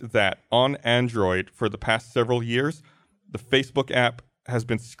realized that on Android for the past several years, the Facebook app has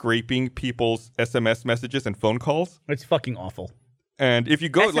been scraping people's SMS messages and phone calls. It's fucking awful. And if you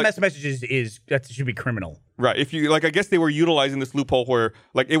go SMS messages that should be criminal. Right. If you I guess they were utilizing this loophole where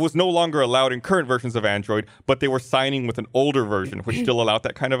it was no longer allowed in current versions of Android, but they were signing with an older version, which still allowed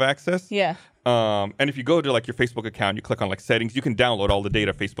that kind of access. Yeah. And if you go to your Facebook account, you click on settings, you can download all the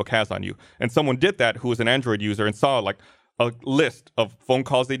data Facebook has on you. And someone did that who was an Android user and saw a list of phone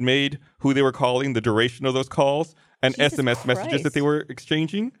calls they'd made, who they were calling, the duration of those calls, and Jesus SMS messages that Christ. they were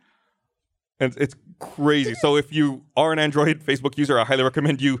exchanging. And it's crazy. So if you are an Android Facebook user, I highly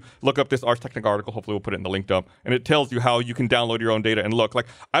recommend you look up this Ars Technica article. Hopefully we'll put it in the link dump. And it tells you how you can download your own data and look. Like,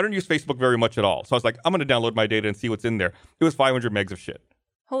 I don't use Facebook very much at all. So I was like, I'm going to download my data and see what's in there. It was 500 megs of shit.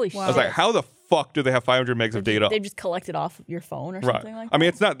 Holy shit. I was like, how the fuck do they have 500 megs of data? They just collect it off your phone or something like that? I mean,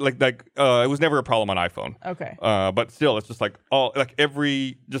 it's not like it was never a problem on iPhone. Okay. But still, it's just like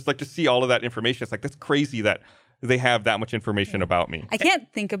to see all of that information. It's like, that's crazy that they have that much information about me. I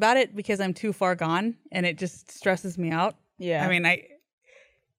can't think about it because I'm too far gone, and it just stresses me out. Yeah. I mean,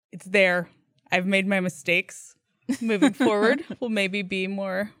 it's there. I've made my mistakes. Moving forward, will maybe be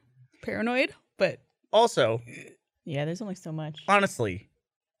more paranoid, but Also, Yeah, there's only so much. honestly,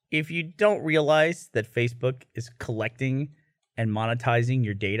 if you don't realize that Facebook is collecting and monetizing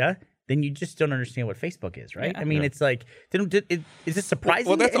your data, then you just don't understand what Facebook is, right? Yeah. I mean, it's like, is this surprising?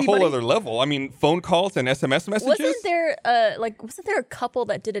 Well, that's to a whole anybody? other level. I mean, phone calls and SMS messages. Wasn't there a couple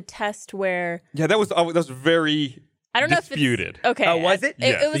that did a test where Yeah, that was very I don't know disputed. if it's okay. Oh, was it? Yeah.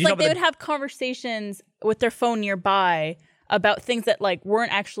 It was Did you know like they about would have conversations with their phone nearby about things that like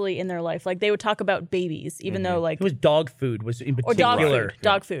weren't actually in their life. Like they would talk about babies, even though like It was dog food was in or dog particular. food,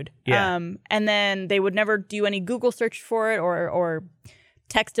 dog food. Yeah. And then they would never do any Google search for it or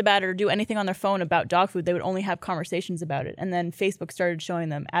text about it or do anything on their phone about dog food. They would only have conversations about it. And then Facebook started showing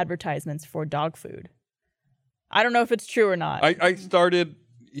them advertisements for dog food. I don't know if it's true or not. I started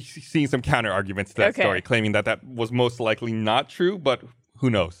seeing some counter arguments to that Okay. story, claiming that was most likely not true, but who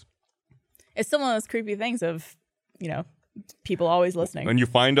knows? It's still one of those creepy things of, people always listening. When you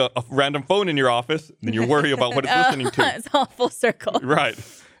find a random phone in your office, then you worry about what it's listening to. It's all full circle. Right.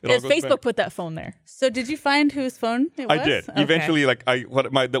 It all Because goes Facebook back. put that phone there. so did you find whose phone it was? I did. Okay. Eventually,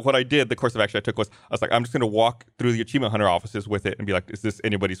 what I did, the course of action I took was, I was like, I'm just going to walk through the Achievement Hunter offices with it and be like, is this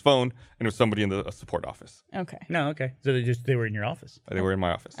anybody's phone? And it was somebody in the support office. Okay. No, okay. So they were in your office. They were in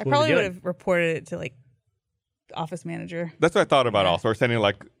my office. I What were probably they would doing? have reported it to like the office manager. That's what I thought about also. Or sending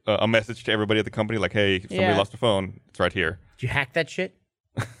like a message to everybody at the company, like, hey, if somebody Yeah. lost a phone, it's right here. Did you hack that shit?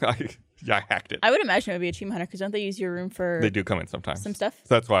 I hacked it. I would imagine it would be Achievement Hunter because don't they use your room for They do come in sometimes. some stuff?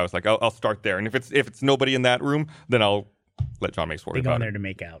 So that's why I was like, I'll start there. And if it's nobody in that room, then I'll let John Mace worry They go in about there it. to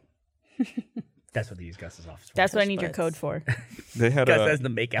make out. That's what they use Gus's office for. That's what I need your But- code for. They had Gus a has the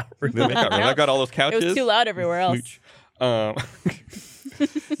make out room. they make out room. I got all those It couches. was too loud everywhere else. Smooch.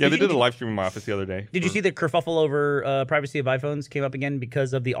 Yeah, they did a live stream in my office the other day. Did you see the kerfuffle over privacy of iPhones came up again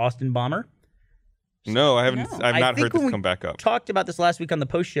because of the Austin bomber? No, I haven't. No. I've I not think heard this when we come back up. Talked about this last week on the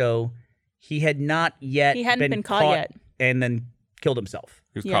post show. He had not yet. He hadn't been caught yet. and then killed himself.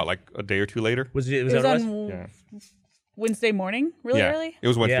 He was Yeah. caught like a day or two later. Was it? It Was was that what it was? on Yeah. Wednesday morning, really yeah. early. It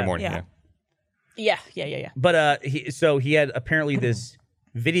was Wednesday Yeah. morning. Yeah. Yeah. Yeah. But he had apparently this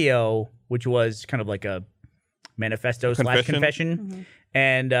video, which was kind of like a manifesto / Confession? confession,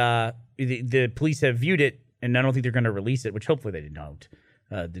 and the police have viewed it, and I don't think they're going to release it, which hopefully they don't.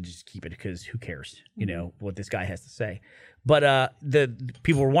 They just keep it because who cares, what this guy has to say. But the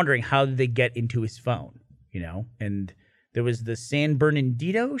people were wondering how did they get into his phone, and there was the San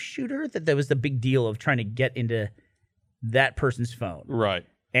Bernardino shooter that was the big deal of trying to get into that person's phone. Right.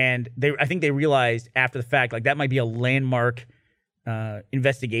 And I think they realized after the fact, like that might be a landmark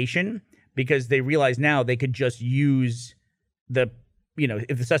investigation because they realize now they could just use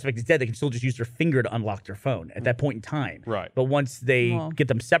if the suspect is dead, they can still just use their finger to unlock their phone at that point in time. Right. But once they Wow. get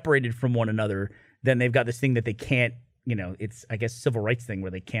them separated from one another, then they've got this thing that they can't, it's, I guess, civil rights thing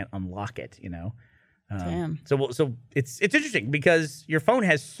where they can't unlock it, Damn. So it's interesting because your phone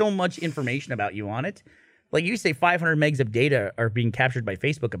has so much information about you on it. Like you say, 500 megs of data are being captured by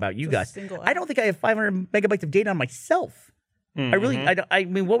Facebook about you It's a guys. single I don't think I have 500 megabytes of data on myself. I really, I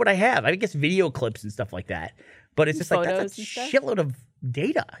mean, what would I have? I guess video clips and stuff like that. But it's just like Photos that's a and stuff? shitload of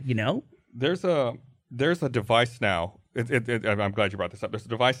data, There's a device now. I'm glad you brought this up. There's a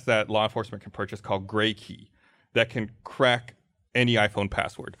device that law enforcement can purchase called Gray Key that can crack any iPhone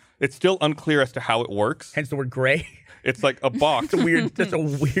password. It's still unclear as to how it works. Hence the word gray. It's like a box. That's a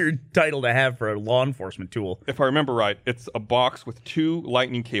weird title to have for a law enforcement tool. If I remember right, it's a box with two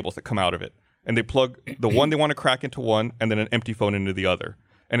lightning cables that come out of it. And they plug the one they want to crack into one and then an empty phone into the other.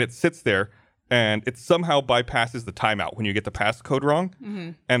 And it sits there and it somehow bypasses the timeout when you get the passcode wrong.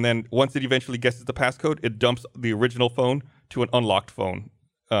 And then once it eventually guesses the passcode, it dumps the original phone to an unlocked phone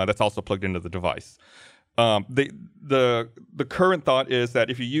that's also plugged into the device. The current thought is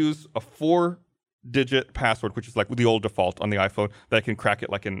that if you use a 4-digit password, which is like the old default on the iPhone, that can crack it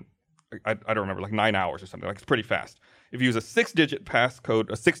like in, I don't remember, like 9 hours or something. Like it's pretty fast. If you use a 6-digit passcode,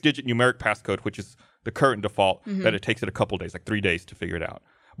 a 6-digit numeric passcode, which is the current default, that it takes it a couple days, like 3 days to figure it out.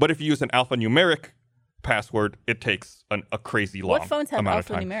 But if you use an alphanumeric password, it takes a crazy long phones have amount of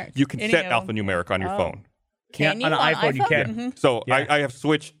time. alphanumerics? You can Any set of them. alphanumeric on your phone. Can you on an iPhone, you can. So Yeah. I have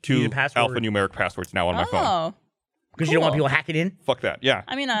switched You need to a password. alphanumeric passwords now on my phone. Oh, Because you don't want Cool. people hacking in. Fuck that. Yeah.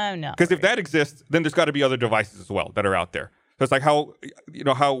 I mean, no. Because if that exists, then there's got to be other devices as well that are out there. So it's like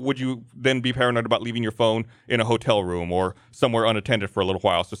how would you then be paranoid about leaving your phone in a hotel room or somewhere unattended for a little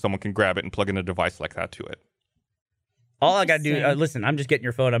while so someone can grab it and plug in a device like that to it? All I got to do, Interesting. listen, I'm just getting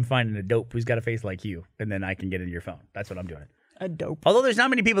your phone. I'm finding a dope who's got a face like you, and then I can get into your phone. That's what I'm doing. A dope. Although there's not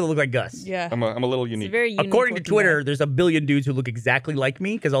many people that look like Gus. Yeah. I'm a little It's a unique. very unique According to looking Twitter, guy. there's a billion dudes who look exactly like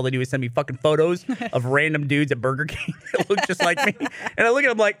me because all they do is send me fucking photos of random dudes at Burger King that look just like me. And I look at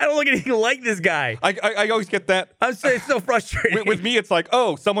them like, I don't look anything like this guy. I always get that. I'm so frustrated. With me, it's like,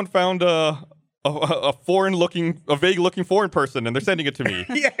 oh, someone found a vague looking foreign person, and they're sending it to me.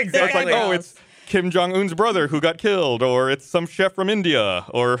 Yeah, So it's exactly. like, oh, it's Kim Jong Un's brother who got killed, or it's some chef from India,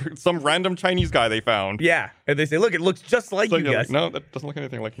 or some random Chinese guy they found. Yeah. And they say, look, it looks just like So you you're guys. like, no, that doesn't look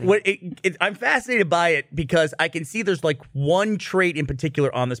anything like me. What I'm fascinated by it because I can see there's like one trait in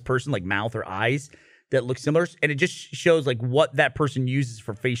particular on this person, like mouth or eyes, that looks similar, and it just shows like what that person uses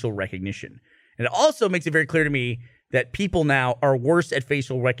for facial recognition. And it also makes it very clear to me that people now are worse at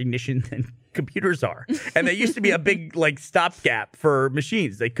facial recognition than computers are. And that used to be a big like stopgap for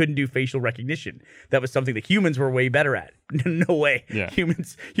machines. They couldn't do facial recognition. That was something that humans were way better at. No way. Yeah.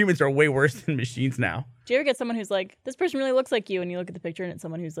 Humans are way worse than machines now. Do you ever get someone who's like, this person really looks like you, and you look at the picture and it's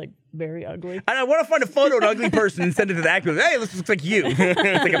someone who's like very ugly? And I want to find a photo of an ugly person and send it to the actor. Hey, this looks like you.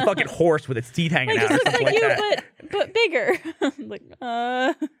 It's like a fucking horse with its teeth hanging Like, out. this Or looks something like like you, that. but bigger. Like,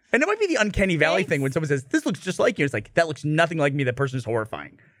 And it might be the uncanny valley Thanks. thing when someone says, this looks just like you. It's like, that looks nothing like me. That person is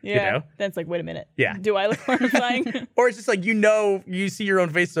horrifying. yeah. You know? Then it's like, wait a minute. Yeah. Do I look horrifying? Or it's just like, you see your own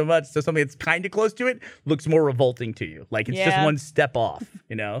face so much. So something that's kind of close to it looks more revolting to you. Like it's just Yeah. one step off,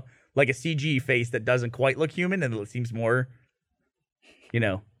 you know? Like a CG face that doesn't quite look human and it seems more, you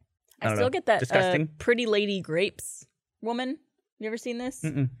know. I don't still know, get that disgusting. Pretty Lady Grapes woman. You ever seen this?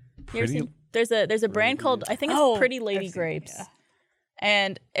 Mm-mm. You ever seen? There's a brand called, I think it's Oh, Pretty Lady I've seen it, Grapes. yeah.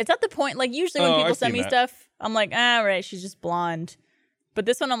 And it's at the point, like usually when Oh, people I've send seen me that. stuff, I'm like, right, she's just blonde. But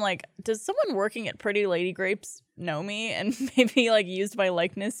this one, I'm like, does someone working at Pretty Lady Grapes know me and maybe like used my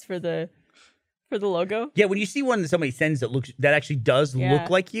likeness for the logo? Yeah, when you see one that somebody sends that actually does Yeah. look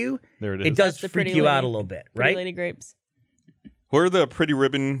like you, There it it is. does That's the freak Pretty you out Lady. a little bit, Pretty right? Lady Grapes. Where are the pretty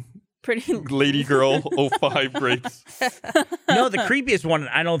ribbon Pretty lady girl 05 grapes? No, the creepiest one,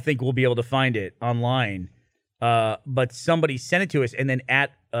 I don't think we'll be able to find it online. But somebody sent it to us, and then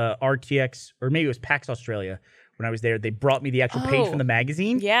at RTX, or maybe it was PAX Australia, when I was there, they brought me the actual page Oh. from the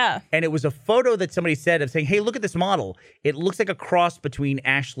magazine. Yeah. And it was a photo that somebody said of saying, hey, look at this model. It looks like a cross between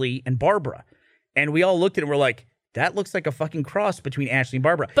Ashley and Barbara. And we all looked at it and we're like, that looks like a fucking cross between Ashley and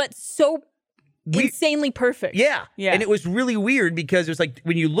Barbara. But so We- insanely perfect. Yeah. Yeah. And it was really weird because it was like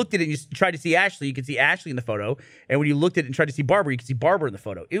when you looked at it and you tried to see Ashley, you could see Ashley in the photo. And when you looked at it and tried to see Barbara, you could see Barbara in the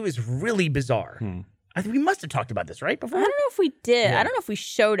photo. It was really bizarre. I think we must have talked about this, right? I Before? don't know if we did. I don't know if we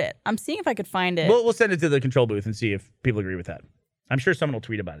showed it. I'm seeing if I could find it. We'll send it to the control booth and see if people agree with that. I'm sure someone will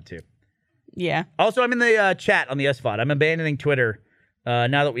tweet about it too. yeah. Also, I'm in the chat on the SVOD. I'm abandoning Twitter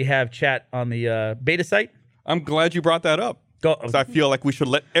now that we have chat on the beta site. I'm glad you brought that up. Go. 'Cause I feel like we should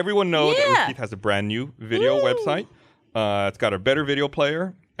let everyone know that Yeah. Rooster Teeth has a brand new video website. It's got a better video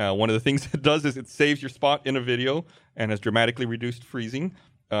player. One of the things it does is it saves your spot in a video and has dramatically reduced freezing.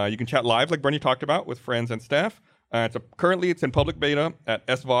 You can chat live, like Bernie talked about, with friends and staff. Currently, it's in public beta at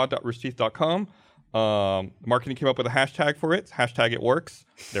svod.roosterteeth.com. Marketing came up with a hashtag for it. It's hashtag it works.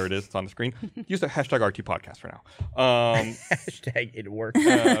 There it is. It's on the screen. Use the hashtag RT podcast for now. Hashtag it works.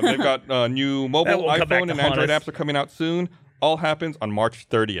 They've got new That mobile, won't come back iPhone, to and haunt Android us. apps are coming out soon. All happens on March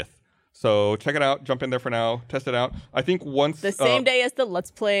 30th. So check it out. Jump in there for now. Test it out. I think once The same day as the Let's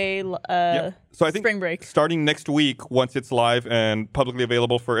Play So I think Spring Break. starting next week, once it's live and publicly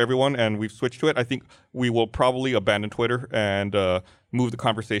available for everyone, and we've switched to it, I think we will probably abandon Twitter and move the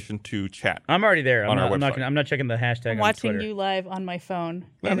conversation to chat. I'm already there. On our website. I'm not checking the hashtag I'm on watching Twitter. you live on my phone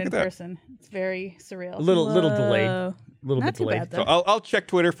Yeah, and look in at that. person. It's very surreal. A little delayed. Whoa. A little Not bit too delayed. bad, So though. I'll check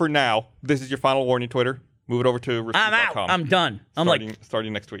Twitter for now. This is your final warning, Twitter. Move it over to I'm out. Rooster.com. I'm done. I'm like,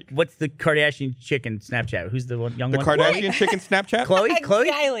 starting next week. what's the Kardashian chicken Snapchat? Who's the young The one? Kardashian chicken Snapchat? Chloe?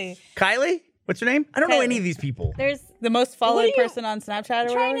 Kylie. Kylie? What's her name? I don't know Kylie. any of these people. There's The most What followed are you person on Snapchat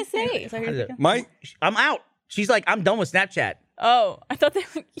or trying whatever? to say? Is that who you're thinking? My I'm out. She's like, I'm done with Snapchat. I thought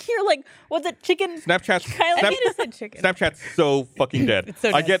you're like, what's it, chicken? Snapchat's Kylie I Snap- mean, it said chicken. Snapchat's so fucking dead. It's so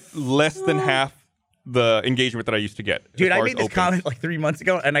I dead. get less than half the engagement that I used to get. Dude, as I far made as this opens. comment like 3 months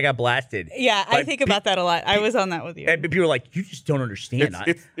ago, and I got blasted. Yeah, I But think about that a lot. I was on that with you. And people were like, "You just don't understand."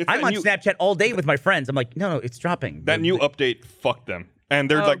 It's I'm that on new- Snapchat all day with my friends. I'm like, "No, it's dropping." That new update fucked them. And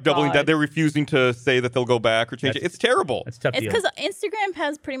they're Oh, like doubling God. that. They're refusing to say that they'll go back or change it. It's terrible. That's a tough It's deal. because Instagram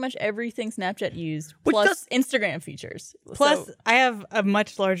has pretty much everything Snapchat used, Which plus Instagram features. Plus, So, I have a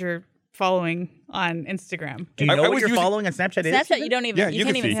much larger following on Instagram. Do you I know what was you're using- following on Snapchat? Snapchat, you don't even Yeah, you, you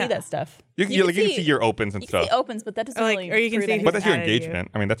can't can even see. see that stuff. You can see your opens and you can stuff. see opens, but that doesn't Or, like, really. or you can prove see anything. But that's your added you.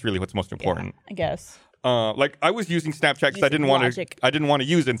 engagement. I mean, that's really what's most important. I guess. Like I was using Snapchat because I Using didn't want to. logic. I didn't want to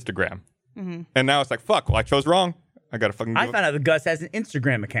use Instagram, Mm-hmm. and now it's like fuck. Well, I chose wrong. I gotta fucking. I do found out that Gus has an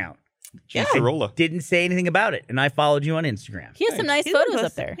Instagram account. Yeah, Corolla. Didn't say anything about it, and I followed you on Instagram. He has some nice He's photos post-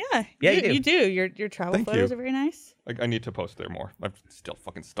 up there. Yeah, Yeah, you do. You do. Your travel Thank photos you. are very nice. I need to post there more. I'm still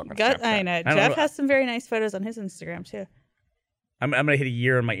fucking stuck on Gut, Snapchat. I know. don't Jeff know. has some very nice photos on his Instagram too. I'm gonna hit a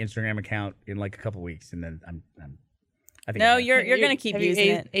year on my Instagram account in like a couple weeks, and then I think No, I'm- you're gonna keep have you using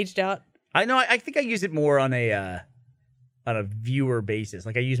it. aged out. I know. I think I use it more on a viewer basis.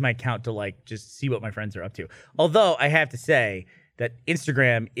 Like I use my account to like just see what my friends are up to. Although I have to say that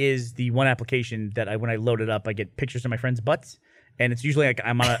Instagram is the one application that when I load it up, I get pictures of my friends' butts. And it's usually like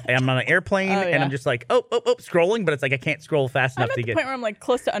I'm on an airplane Oh, and yeah. I'm just like scrolling, but it's like I can't scroll fast I'm enough at to the get. point where I'm like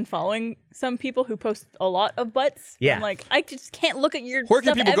close to unfollowing some people who post a lot of butts. Yeah. I'm like, I just can't look at your Where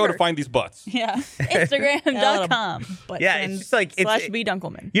can stuff people go ever. to find these butts? Yeah. Instagram.com But Yeah, it's just like / B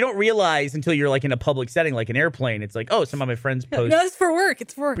Dunkelman. you don't realize until you're like in a public setting, like an airplane. It's like, oh, some of my friends post. no, it's for work.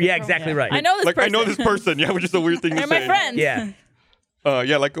 It's for work. Yeah, It's for exactly work. right. I know this Like person. I know this person. Yeah, which is a weird thing to They're say. my friends. Yeah.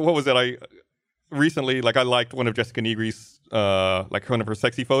 Yeah, like what was it? I recently like I liked one of Jessica Negri's like one of her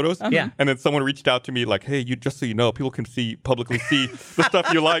sexy photos. Yeah. And then someone reached out to me like, "Hey, you just so you know, people can publicly see the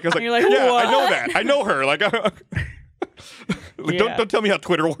stuff you like." I was like, You're like, "Yeah, I know "What?" that. I know her." Like, like, Yeah. don't tell me how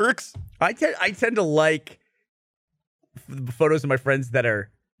Twitter works. I tend to like photos of my friends that are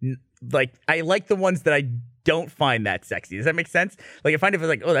like I like the ones that I don't find that sexy. Does that make sense? Like if I find if it's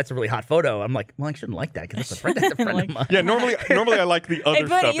like, oh, that's a really hot photo, I'm like, well, I shouldn't like that because that's a friend. That's a friend Like- of mine. Yeah, normally I like the other Hey,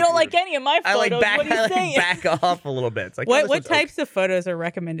 buddy, stuff. you don't like any of my I photos. like back. What are you I like saying? back off a little bit. It's like, oh, What this what one's okay. types of photos are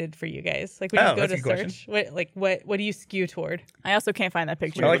recommended for you guys? Like when Oh, you go that's a to good question. search, what do you skew toward? I also can't find that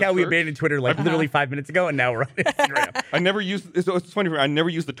picture. I like how we Search? abandoned Twitter like literally 5 minutes ago, and now we're on Instagram. I never use. It's funny. I never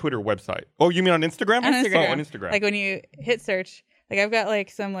use the Twitter website. Oh, you mean on Instagram? On Oh, on Instagram. Like when you hit search, like I've got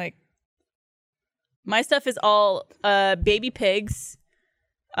like some like My stuff is all baby pigs,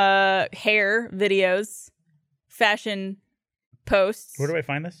 hair videos, fashion posts. Where do I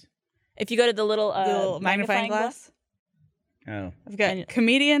find this? If you go to the little, little magnifying glass. Oh, I've got And-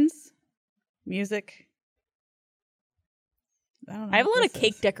 comedians, music. I don't know. I have a what lot of this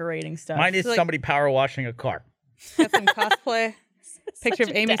cake is. decorating stuff. mine is like- somebody power washing a car. Got some cosplay. Picture of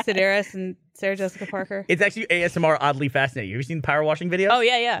Such a Amy dad. Sedaris and Sarah Jessica Parker. It's actually ASMR oddly fascinating. Have you seen the power washing video? Oh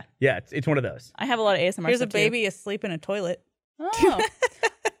yeah, yeah. Yeah, it's one of those. I have a lot of ASMR. Here's a stuff, too. baby asleep in a toilet. Oh.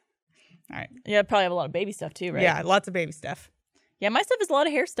 All right. Yeah, I probably have a lot of baby stuff too, right? Yeah, lots of baby stuff. Yeah, my stuff is a lot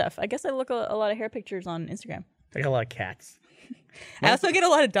of hair stuff. I guess I look a lot of hair pictures on Instagram. I got a lot of cats. I also get a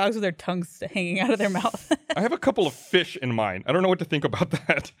lot of dogs with their tongues hanging out of their mouth. I have a couple of fish in mine. I don't know what to think about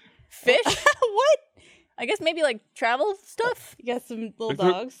that. Fish? What? I guess maybe like travel stuff. You got some little It's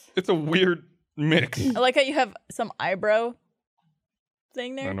a- dogs. It's a weird mix. I like how you have some eyebrow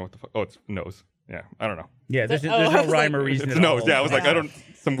thing I there. don't know what the fuck. Oh, it's nose. Yeah, I don't know. Yeah, there's Oh, no I was rhyme or like- reason It's at all. nose. Yeah, I was like, I don't.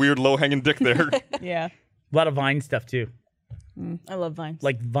 Some weird low hanging dick there. Yeah, A lot of Vine stuff too, I love vines.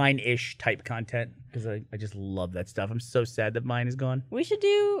 like Vine-ish type content because I just love that stuff. I'm so sad that Vine is gone. we should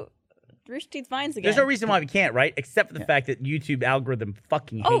do Rooster Teeth vines again. There's no reason why we can't, right? Except for the fact that YouTube algorithm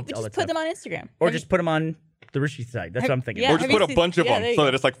fucking hates Oh, all we that just put stuff. them on Instagram. Or just put them on the Rishi side. That's what I'm thinking. yeah. Or just have you put a seen- bunch of yeah, them there you so go.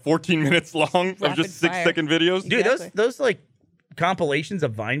 that it's like 14 minutes long of Rapid just 6 fire. second videos. Dude, Exactly. those like compilations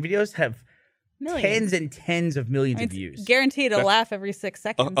of Vine videos have Millions. tens and tens of millions of It's views. guaranteed a That's- laugh every 6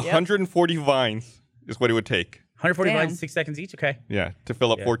 seconds. 140 vines is what it would take. 140 Damn. Vines, 6 seconds each. Okay. Yeah, to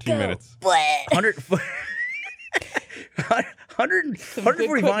fill up 14 minutes. 100. 140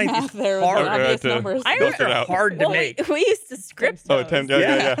 quick Vines math is there with hard. the obvious to numbers. I filter remember- it out. Hard to Well, make. we used to script Oh, those. 10.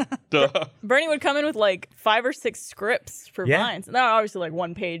 Yeah. Duh. Bernie would come in with like 5 or 6 scripts for Yeah. vines. And they were obviously like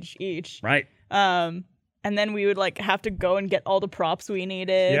 1 page each. Right. And then we would like have to go and get all the props we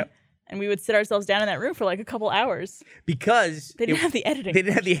needed. Yep. And we would sit ourselves down in that room for like a couple hours. Because They didn't have the editing. They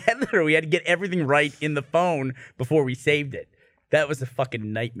didn't have the editor. We had to get everything right in the phone before we saved it. That was a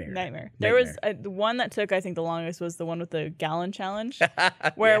fucking nightmare. Nightmare. There was the one that took, I think, the longest was the one with the gallon challenge,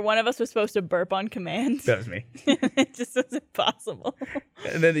 where one of us was supposed to burp on command. That was me. It just was impossible.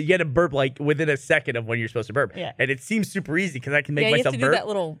 And then you had to burp like within a second of when you're supposed to burp. Yeah. And it seems super easy because I can make Yeah, you have myself to do burp. that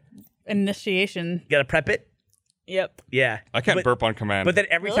little initiation. You gotta prep it. Yep. Yeah. I can't But- burp on command. But then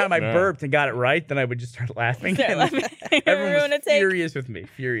every Really? time I Yeah. burped and got it right, then I would just start laughing. Start And laughing. Everyone Ruin a was take. furious with me.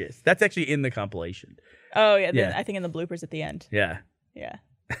 Furious. That's actually in the compilation. Oh yeah. Yeah. I think in the bloopers at the end. Yeah. Yeah.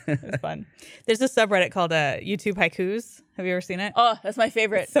 It was fun. There's a subreddit called YouTube Haikus. Have you ever seen it? Oh, that's my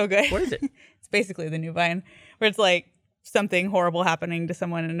favorite. So good. What is it? It's basically the new Vine, where it's like something horrible happening to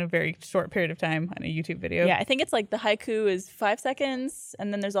someone in a very short period of time on a YouTube video. Yeah, I think it's like the haiku is 5 seconds,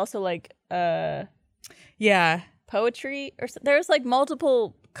 and then there's also like Yeah. poetry or there's like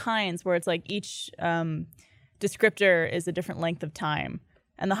multiple kinds where it's like each descriptor is a different length of time,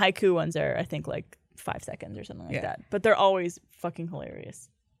 and the haiku ones are I think like 5 seconds or something like Yeah. that. But they're always fucking hilarious.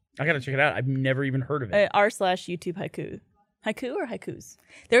 I gotta check it out. I've never even heard of it. r/YouTube haiku, haiku or haikus.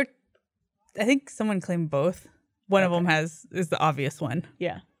 There, I think someone claimed both. One of them is the obvious one.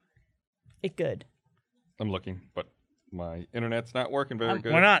 Yeah, it good. I'm looking, but my internet's not working very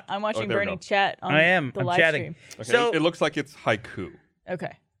good. Why not? I'm watching there we Bernie go. chat on I am. the I'm live chatting. stream. Okay, So- it looks like it's haiku.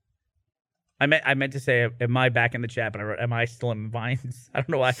 Okay. I meant to say, am I back in the chat? But I wrote, am I still in Vines? I don't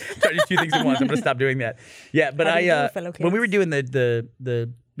know why. I'm trying to do 2 things at once. I'm gonna stop doing that. Yeah, but How do you do, fellow when we were kids? doing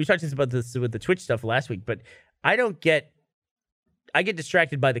the we talked about this with the Twitch stuff last week, but I get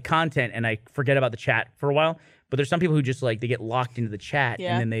distracted by the content and I forget about the chat for a while. But there's some people who just like they get locked into the chat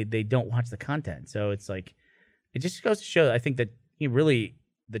Yeah. and then they don't watch the content. So it's like it just goes to show. I think that really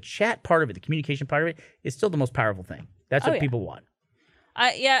the chat part of it, the communication part of it, is still the most powerful thing. That's Oh, what yeah. people want.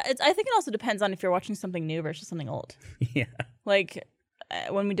 I think it also depends on if you're watching something new versus something old. Yeah. Like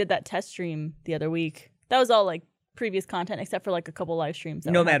when we did that test stream the other week, that was all like previous content except for like a couple live streams.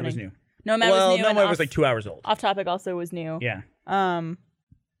 That were Nomad was happening. new. Nomad Well, was new. and Nomad was off, like 2 hours old. Off Topic also was new. Yeah.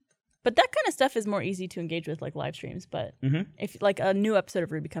 But that kind of stuff is more easy to engage with, like live streams. But Mhm. if like a new episode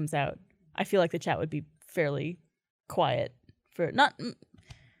of Ruby comes out, I feel like the chat would be fairly quiet for not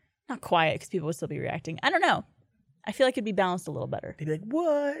quiet because people would still be reacting. I don't know. I feel like it'd be balanced a little better. They'd be like,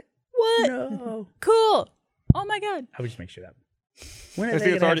 "What? What? No." Cool. Oh my god. I would just make sure that. When are I they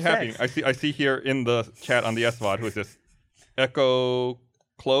see it's gonna already have happening. sex? I see here in the chat on the SVOD, who is this? Echo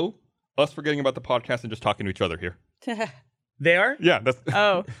Clo? Us forgetting about the podcast and just talking to each other here. They are. Yeah, that's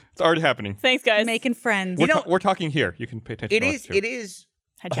Oh, it's already happening. thanks guys. Making friends. We're talking here. You can pay attention It to is. us too. It is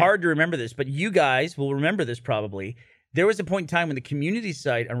Hi, chat. hard to remember this, but you guys will remember this probably. There was a point in time when the community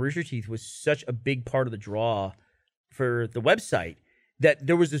site on Rooster Teeth was such a big part of the draw for the website that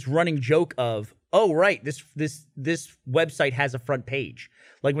there was this running joke of, "Oh, right, this website has a front page."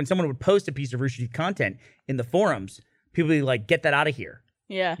 Like when someone would post a piece of Rooster Teeth content in the forums, people would be like, "Get that out of here."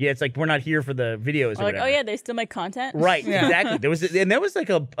 Yeah. Yeah, it's like we're not here for the videos. Or Like, whatever. oh yeah, they still make content. Right, Yeah. exactly. There was like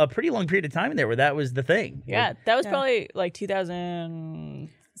a pretty long period of time in there where that was the thing. Yeah, that was Yeah. probably like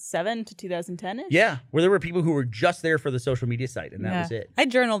 2007 to 2010 ish. Yeah, where there were people who were just there for the social media site, and that Yeah. was it. I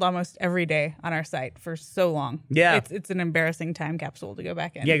journaled almost every day on our site for so long. Yeah. It's an embarrassing time capsule to go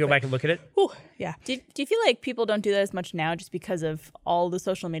back in. Yeah, go but- back and look at it. Whew, yeah. Do you feel like people don't do that as much now just because of all the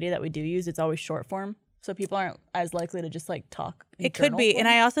social media that we do use? It's always short form. So people aren't as likely to just like talk. in It could journal be. form? And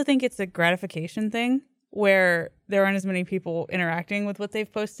I also think it's a gratification thing where there aren't as many people interacting with what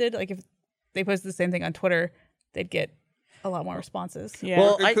they've posted. Like if they posted the same thing on Twitter, they'd get a lot more responses. Yeah.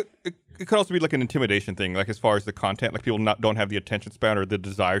 Well, It could also be like an intimidation thing, like as far as the content, like people don't have the attention span or the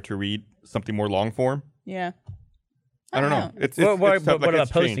desire to read something more long form. yeah. I don't know. It's What tough, like, about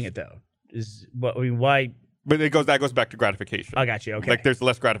it's posting changed. it though? Is what I mean? Why? But that goes back to gratification. I got you. Okay. Like there's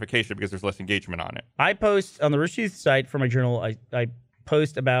less gratification because there's less engagement on it. I post on the Rooster Teeth site for my journal. I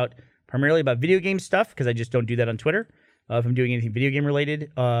post primarily about video game stuff because I just don't do that on Twitter. If I'm doing anything video game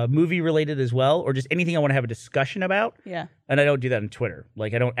related, movie related as well, or just anything I want to have a discussion about. Yeah. And I don't do that on Twitter.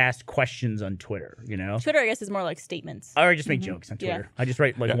 Like I don't ask questions on Twitter. You know. Twitter, I guess, is more like statements. Or I just make jokes on Yeah. Twitter. I just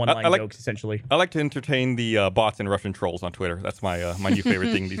write like Yeah, one-line I like- jokes essentially. I like to entertain the bots and Russian trolls on Twitter. That's my my new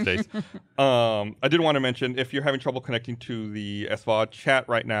favorite thing these days. I did want to mention if you're having trouble connecting to the SVOD chat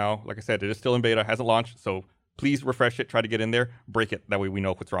right now, like I said, it is still in beta, hasn't launched, so please refresh it, try to get in there, break it. That way we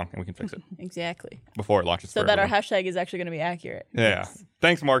know what's wrong and we can fix it Exactly. before it launches. So for that our everyone. hashtag is actually going to be accurate. Yeah.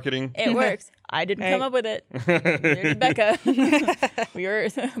 Thanks, marketing. It works. I didn't come up with it. Neither did Becca. We were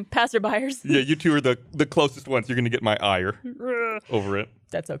passerbyers. Yeah, you two are the closest ones. You're going to get my ire over it.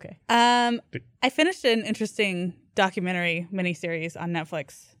 That's okay. I finished an interesting documentary miniseries on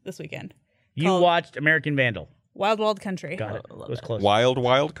Netflix this weekend. You Called- watched American Vandal. Wild Wild Country. Got it. It was close. Wild,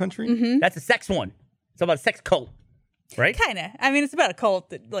 wild country? That's a sex one. It's about a sex cult, right? Kinda. I mean, it's about a cult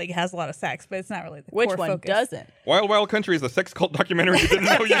that like has a lot of sex, but it's not really the Which core one focus. doesn't? Wild, wild country is a sex cult documentary you didn't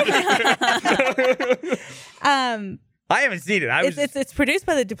know you did. I haven't seen it. It's produced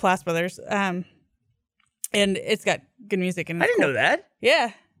by the Duplass brothers, and it's got good music. And I it's didn't cool. know that.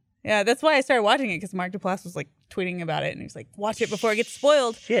 Yeah, Yeah, that's why I started watching it because Mark Duplass was like tweeting about it, and he was like, "Watch it before it gets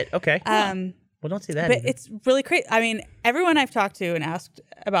spoiled." Shit. Okay. Um, Well, don't say that. but either. it's really crazy. I mean, everyone I've talked to and asked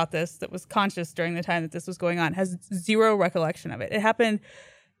about this that was conscious during the time that this was going on has zero recollection of it. It happened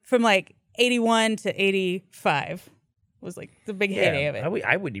from like 81 to 85 was like the big heyday of it.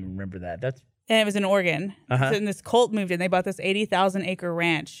 I wouldn't even remember that. That's And it was in Oregon. Uh-huh. So, and this cult moved in. They bought this 80,000 acre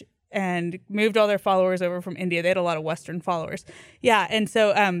ranch and moved all their followers over from India. They had a lot of Western followers. Yeah. And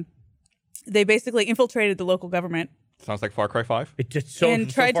so they basically infiltrated the local government Sounds like Far Cry 5. it just so and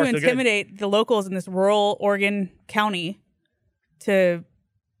so tried far, to so good. intimidate the locals in this rural Oregon county to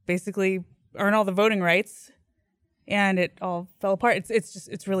basically earn all the voting rights. And it all fell apart.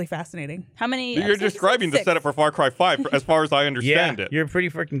 It's really fascinating. How many? You're episodes? describing the Six. setup for Far Cry 5, as far as I Yeah, understand it. you're pretty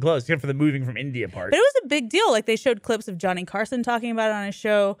freaking close, except for the moving from India part. But it was a big deal. Like they showed clips of Johnny Carson talking about it on his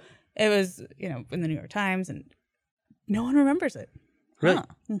show. It was, in the New York Times, and no one remembers it. Really?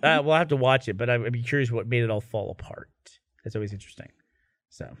 Mm-hmm. We'll have to watch it, but I'd be curious what made it all fall apart. That's always interesting.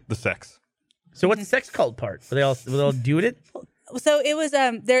 The sex. So what's the sex cult part? Were they all doing it? So it was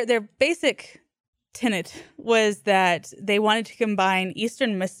their basic tenet was that they wanted to combine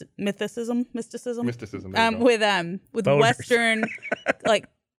Eastern mysticism Mysticism. there you go. with Boners. Western like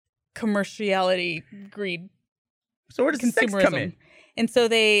commerciality, greed, So where does the sex come in? consumerism, and so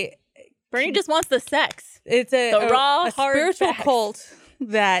Bernie just wants the sex. it's The raw, a hard spiritual facts. cult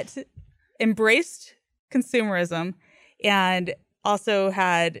that embraced consumerism and also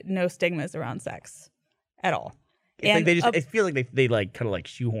had no stigmas around sex at all. It's like And they just. a- I feel like they like kind of like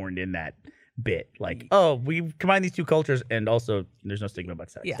shoehorned in that bit. Like, oh, we combine these two cultures, and also there's no stigma about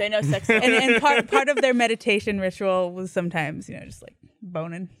sex. Yeah. They know sex. and part of their meditation ritual was sometimes, just like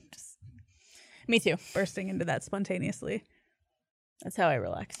boning, just Me too. bursting into that spontaneously. That's how I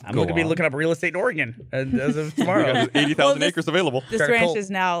relax. I'm Go going to be on. looking up real estate in Oregon as of We tomorrow. got 80,000 Well, this- acres available. This Start a ranch cult.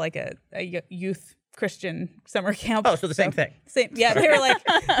 is now like a youth Christian summer camp. Oh, so the same thing. Yeah, they were like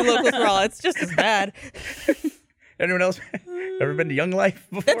the locals were all. It's just as bad. Anyone else ever been to Young Life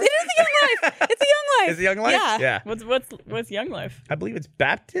before? It is a Young Life. It's a Young Life. Is it Young Life? Yeah. Yeah. What's Young Life? I believe it's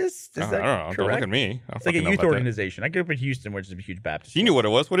Baptist. Is I that don't know. Don't look correct? at me. I don't It's like a fucking know youth about that. organization. I grew up in Houston, which is a huge Baptist. You knew what it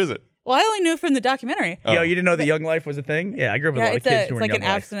was. What is it? Well, I only knew from the documentary. Oh. Yo, you didn't know that Young Life was a thing? Yeah, I grew up with a Yeah, lot of it's kids who were like in an Young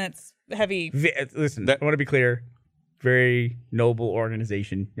Life. abstinence heavy. Listen, That- I want to be clear. Very noble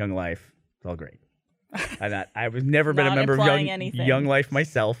organization, Young Life. It's all great. I was never been a Not member of implying Young, anything. Young Life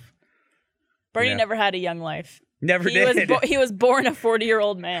myself. Bernie Yeah. never had a young life. Never He did. was he was born a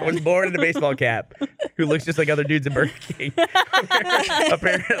 40-year-old man. I was born in a baseball cap who looks just like other dudes at Burger King.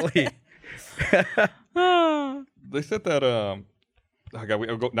 Apparently. They said that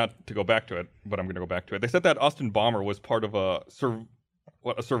not to go back to it, but I'm going to go back to it. They said that Austin Bomber was part of a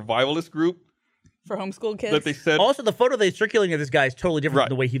survivalist group For homeschool kids. that they said. Also, the photo they circulating of this guy is totally different Right.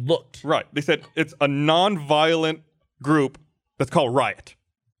 from the way he looked. Right. They said it's a non-violent group that's called Riot.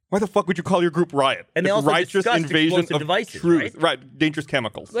 Why the fuck would you call your group Riot? And they It's also righteous discussed invasion explosive of devices, truth. right? Dangerous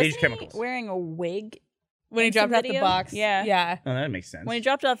chemicals. Wasn't Dangerous he chemicals. wearing a wig when he in some dropped out the video? box. Yeah. Yeah. Oh, that makes sense. when he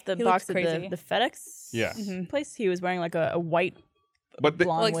dropped off the He box looked at crazy. the FedEx Yeah. place? He was wearing like a white But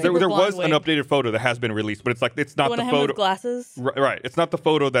blonde Like wig. there super was blonde an wig. updated photo that has been released, but it's not One the of him photo. with glasses. Right. It's not the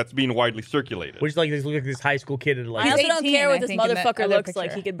photo that's being widely circulated. Which is like this look like this high school kid at I like He's also don't 18, care I what this think, in that motherfucker other looks like.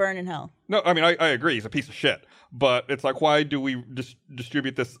 picture. He could burn in hell. No, I mean I agree. He's a piece of shit. But it's like, why do we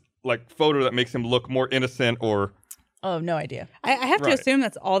distribute this like photo that makes him look more innocent or Oh, no idea. I have to Right. assume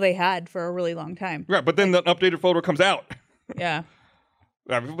that's all they had for a really long time. right? But then the updated photo comes out. Yeah.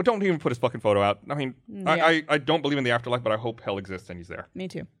 But don't even put his fucking photo out. I mean, Yeah. I don't believe in the afterlife, but I hope hell exists and he's there. Me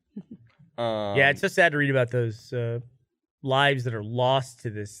too. Yeah, it's so sad to read about those lives that are lost to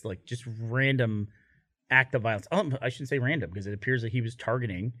this like just random act of violence. I shouldn't say random because it appears that he was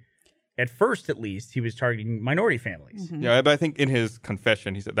targeting, at first at least, he was targeting minority families. Yeah, but I think in his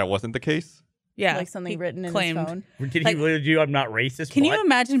confession he said that wasn't the case. Yeah. Like something he written in claimed. his phone. Did Like- he really do "I'm not racist"? Can you what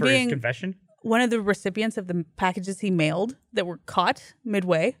imagine for his being- confession? One of the recipients of the packages he mailed that were caught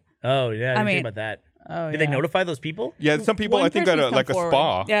midway. Oh yeah, I didn't mean- think about that. Oh, Did yeah. they notify those people? Yeah, some people One I think at person's like a come forward.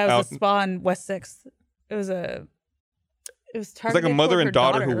 spa. Yeah, it was out- a spa in West Sixth. It was It's targeted like a mother toward and her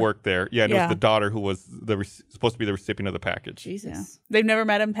daughter who worked there. Yeah, and it Yeah. was the daughter who was supposed to be the recipient of the package. Jesus. Yeah. They've never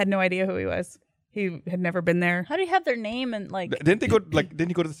met him. Had no idea who he was. He had never been there. How do you have their name and like? Didn't they go Didn't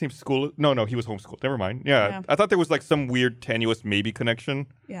he go to the same school? No, he was homeschooled. Never mind. Yeah, Yeah. I thought there was like some weird tenuous maybe connection.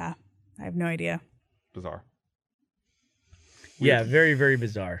 Yeah, I have no idea. Bizarre. Yeah, very very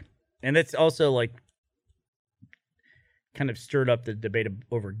bizarre, and that's also like kind of stirred up the debate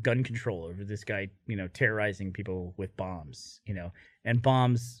over gun control over this guy, terrorizing people with bombs, and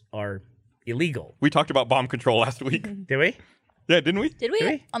bombs are illegal. We talked about bomb control last week. Did we? Yeah, didn't we? Did we?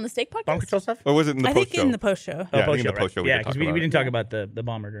 Did we? On the steak podcast? Bomb control stuff? Or was it in the I post think show? in the post show. Yeah, I think post in show, the post show right? we Yeah, did because talk we about it. didn't talk about the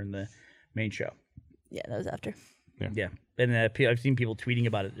bomb murder in the main show. Yeah, that was after. Yeah, and I've seen people tweeting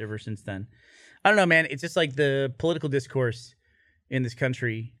about it ever since then. I don't know, man. It's just like the political discourse in this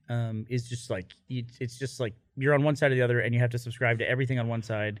country is just like it's just like you're on one side or the other, and you have to subscribe to everything on one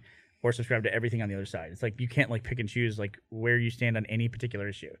side or subscribe to everything on the other side. It's like you can't like pick and choose like where you stand on any particular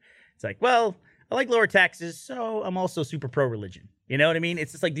issue. It's like, well, I like lower taxes, so I'm also super pro religion. You know what I mean?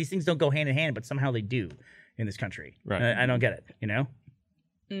 It's just like these things don't go hand in hand, but somehow they do in this country. Right. I don't get it. You know?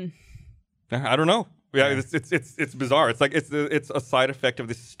 I don't know. Yeah, it's bizarre. It's like it's a side effect of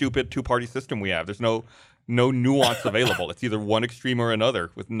this stupid two-party system we have. There's no nuance available. It's either one extreme or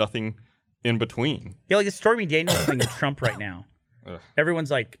another with nothing in between. Yeah, like the Stormy Daniels thing with Trump right now. Ugh.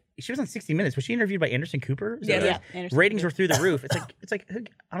 Everyone's like, she was on 60 Minutes. Was she interviewed by Anderson Cooper? Is that Yeah. what it Yeah, is? Anderson Ratings Cooper. were through the roof. It's like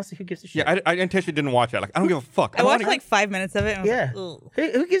honestly, who gives a shit? Yeah, I intentionally didn't watch it. Like, I don't give a fuck. I don't watched wanna- like 5 minutes of it. And I was Yeah.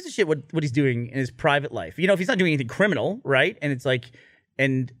 like, Who gives a shit what he's doing in his private life? You know, if he's not doing anything criminal, right? And it's like,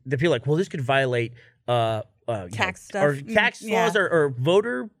 and the people are like, well, this could violate Tax stuff. or tax Yeah. laws or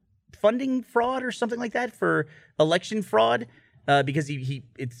voter funding fraud or something like that for election fraud. Because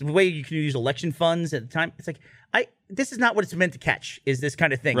it's the way you can use election funds at the time. It's like this is not what it's meant to catch. Is this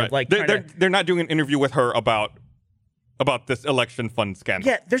kind of thing? Right. Of like They're not doing an interview with her about this election fund scandal.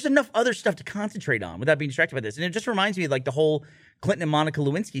 yeah, there's enough other stuff to concentrate on without being distracted by this. And it just reminds me of like the whole Clinton and Monica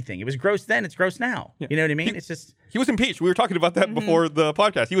Lewinsky thing. It was gross then, it's gross now. You know what I mean? It's just He was impeached. We were talking about that before the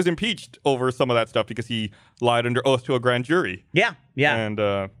podcast. He was impeached over some of that stuff because he lied under oath to a grand jury. yeah. And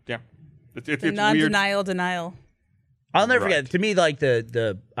it's the weird. non-denial denial. I'll never Right. forget. To me, like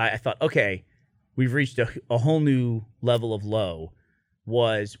I thought, okay, we've reached a whole new level of low.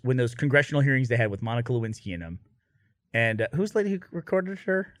 Was when those congressional hearings they had with Monica Lewinsky in them, and who's the lady who recorded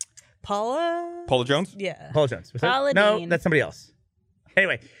her? Paula Jones? Yeah. Paula Jones. Was that- Paula No, Deen. that's somebody else.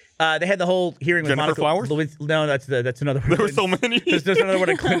 Anyway, they had the whole hearing with Jennifer Monica Flowers? Lewinsky. No, that's another one. There were so many. There's another one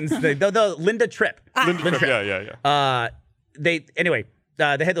of Clinton's. The Linda Tripp. Linda Tripp, yeah. They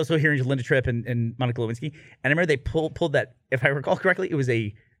had those whole hearings with Linda Tripp and Monica Lewinsky, and I remember they pulled that. If I recall correctly, it was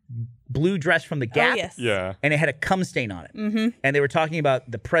a blue dress from the Gap, Oh, yes. Yeah. and it had a cum stain on it. Mm-hmm. And they were talking about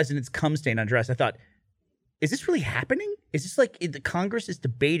the president's cum stain on dress. I thought, is this really happening? Is this like the Congress is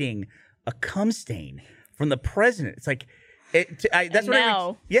debating a cum stain from the president? It's like, that's what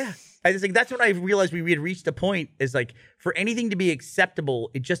now. I was like, that's what I realized we had reached a point is like for anything to be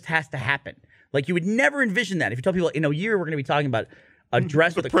acceptable, it just has to happen. Like you would never envision that. If you tell people in a year we're going to be talking about a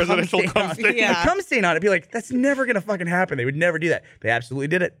dress with a presidential cum cum stain, stain. Yeah. a cum stain on it, be like, that's never going to fucking happen. They would never do that. They absolutely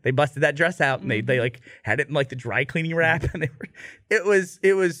did it. They busted that dress out and they like had it in like the dry cleaning wrap, and it was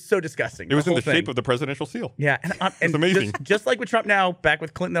so disgusting. It was in whole the thing. shape of the presidential seal. Yeah, and amazing. Just like with Trump now, back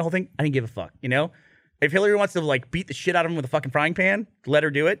with Clinton, that whole thing, I didn't give a fuck. You know, if Hillary wants to like beat the shit out of him with a fucking frying pan, let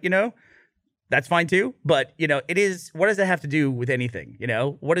her do it. You know, that's fine too. But you know, it is. What does that have to do with anything? You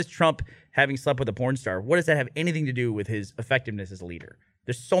know, what does Trump having slept with a porn star? What does that have anything to do with his effectiveness as a leader?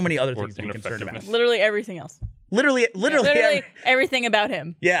 There's so many other things to be concerned about. ineffectiveness. Literally everything else. Literally, Literally everything about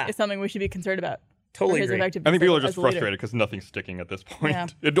him. Yeah. Is something we should be concerned about. Totally For his agree. effectiveness I think people are as just a leader. frustrated because nothing's sticking at this point. Yeah.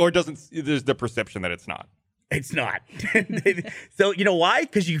 There's the perception that it's not. It's not. So you know why?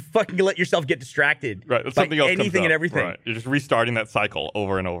 Because you fucking let yourself get distracted. Right. by Something else comes anything and up. everything. Right. You're just restarting that cycle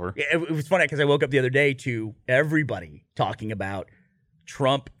over and over. It was funny because I woke up the other day to everybody talking about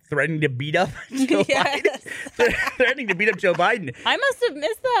Trump threatening to beat up Joe Yes. Biden. Threatening to beat up Joe Biden. I must have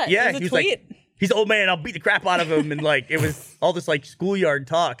missed that. Yeah, was a he was tweet. like, he's old man, I'll beat the crap out of him. And like, it was all this like schoolyard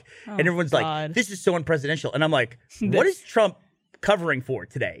talk. and everyone's like, God. this is so unpresidential. And I'm like, what is Trump covering for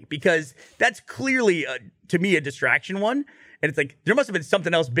today? Because that's clearly, to me, a distraction one. And it's like, there must have been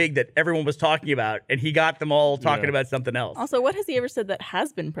something else big that everyone was talking about. And he got them all talking Yeah. about something else. Also, what has he ever said that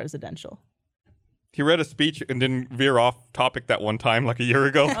has been presidential? He read a speech and didn't veer off topic that one time like a year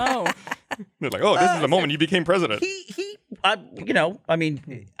ago. Oh, They're like, oh, this is the moment you became president. I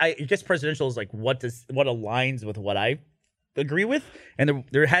guess presidential is like what aligns with what I agree with, and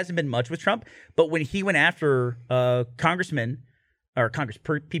there hasn't been much with Trump. But when he went after congressmen or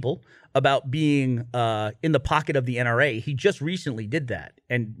people about being in the pocket of the NRA, he just recently did that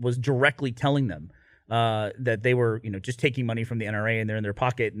and was directly telling them that they were, just taking money from the NRA and they're in their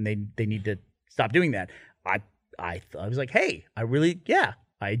pocket and they need to stop doing that. I was like, hey, I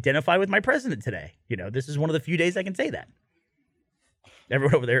identify with my president today. This is one of the few days I can say that.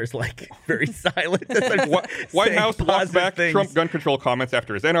 Everyone over there is like very silent. White House walks positive back things. Trump gun control comments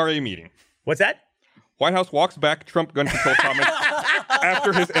after his NRA meeting. What's that? White House walks back Trump gun control comments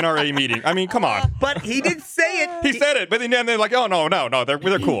after his NRA meeting. I mean, come on. But he did say it. He said it, but then they're like, oh, no,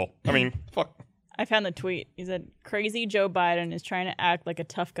 they're cool. I mean, fuck. I found the tweet. He said, "Crazy Joe Biden is trying to act like a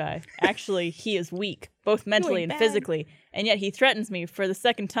tough guy. Actually, he is weak, both mentally and physically, and yet he threatens me for the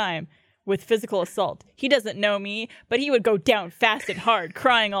second time with physical assault. He doesn't know me, but he would go down fast and hard,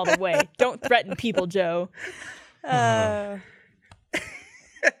 crying all the way. Don't threaten people, Joe."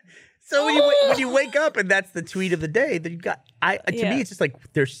 So when you wake up and that's the tweet of the day, then you got to me it's just like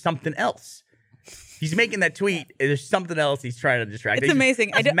there's something else. He's making that tweet. There's something else he's trying to distract. It's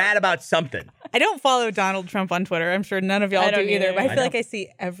amazing. He's mad about something. I don't follow Donald Trump on Twitter. I'm sure none of y'all I do don't either. either. But I I feel like I see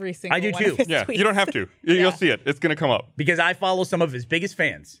every single do one too. of his Yeah, tweets. you don't have to. You'll see it. It's going to come up. Because I follow some of his biggest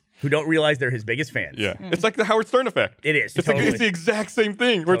fans who don't realize they're his biggest fans. Yeah. It's like the Howard Stern effect. It is. It's, totally. it's the exact same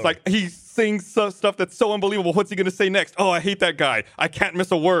thing where it's like he's saying stuff that's so unbelievable. What's he going to say next? Oh, I hate that guy. I can't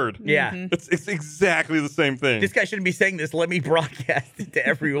miss a word. Yeah. It's exactly the same thing. This guy shouldn't be saying this. Let me broadcast it to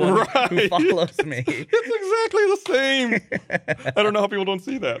everyone who Right. follows me. It's exactly the same. I don't know how people don't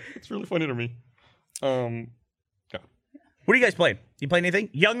see that. It's really funny to me. Yeah. What are you guys playing? You playing anything?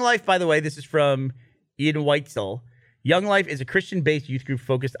 Young Life, by the way, this is from Ian Weitzel. Young Life is a Christian-based youth group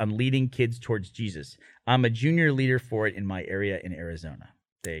focused on leading kids towards Jesus. I'm a junior leader for it in my area in Arizona.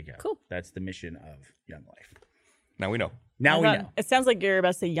 There you go. Cool. That's the mission of Young Life. Now we know. Now we know. It sounds like you're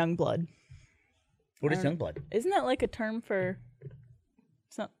about to say young blood. What is Young Blood? Isn't that like a term for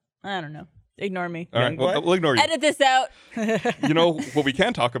some? I don't know. Ignore me. All right, Youngblood? we'll ignore you. Edit this out. You know what we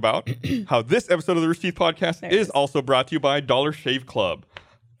can talk about? How this episode of the Rooster Teeth podcast is also brought to you by Dollar Shave Club.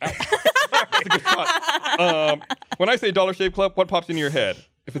 That's a good shot. When I say Dollar Shave Club, what pops into your head?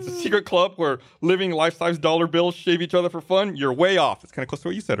 If it's a secret club where living life-size dollar bills shave each other for fun, you're way off. It's kind of close to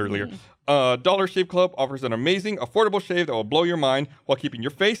what you said earlier. Dollar Shave Club offers an amazing, affordable shave that will blow your mind while keeping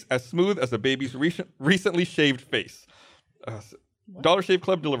your face as smooth as a baby's recently shaved face. Dollar Shave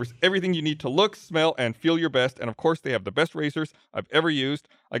Club delivers everything you need to look, smell, and feel your best. And of course, they have the best razors I've ever used.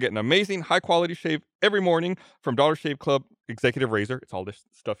 I get an amazing, high-quality shave every morning from Dollar Shave Club Executive Razor. It's all this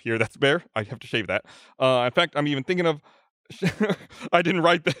stuff here that's bare. I have to shave that. In fact, I'm even thinking of... I didn't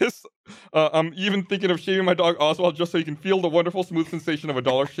write this. I'm even thinking of shaving my dog Oswald just so you can feel the wonderful, smooth sensation of a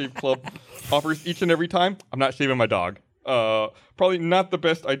Dollar Shave Club offers each and every time. I'm not shaving my dog. Probably not the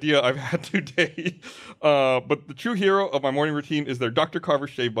best idea I've had today. But the true hero of my morning routine is their Dr. Carver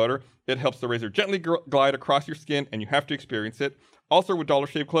Shave Butter. It helps the razor gently glide across your skin, and you have to experience it. Also, with Dollar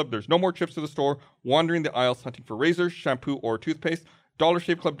Shave Club, there's no more trips to the store, wandering the aisles hunting for razors, shampoo, or toothpaste.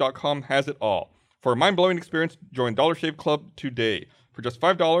 DollarShaveClub.com has it all. For a mind-blowing experience, join Dollar Shave Club today. For just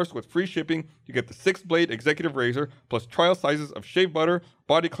 $5 with free shipping, you get the 6-blade executive razor, plus trial sizes of shave butter,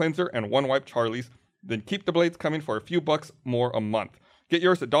 body cleanser, and one-wipe Charlie's. Then keep the blades coming for a few bucks more a month. Get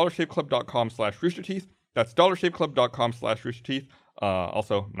yours at dollarshaveclub.com/roosterteeth. That's dollarshaveclub.com/roosterteeth.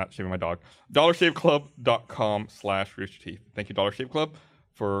 Also, I'm not shaving my dog. dollarshaveclub.com/roosterteeth. Thank you, Dollar Shave Club,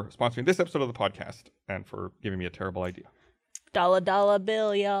 for sponsoring this episode of the podcast and for giving me a terrible idea. Dollar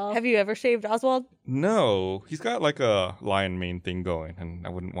bill, y'all. Have you ever shaved Oswald? No, he's got like a lion mane thing going, and I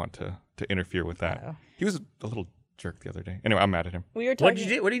wouldn't want to interfere with that. Oh. He was a little jerk the other day. Anyway, I'm mad at him. We were What talking. did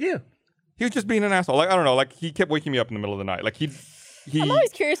you do? What did you do? He was just being an asshole. Like, I don't know. Like, he kept waking me up in the middle of the night. Like, he I'm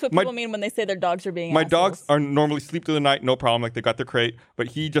always curious what my- people mean when they say their dogs are being my assholes. dogs are normally sleep through the night, no problem. Like, they got their crate, but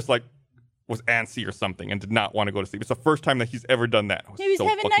he just like was antsy or something and did not want to go to sleep. It's the first time that he's ever done that. I was Maybe he's so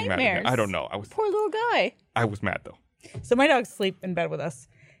having fucking mad at him. nightmares. I don't know. Poor little guy. I was mad though. So my dogs sleep in bed with us,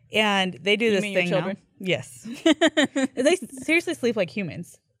 and they do this mean your thing children? now. Yes, they seriously sleep like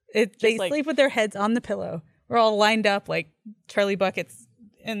humans. They like- sleep with their heads on the pillow. We're all lined up like Charlie Bucket's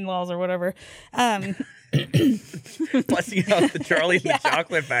in-laws or whatever. Busting out the Charlie and the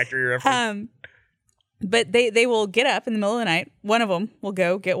Chocolate Factory reference. But they will get up in the middle of the night. One of them will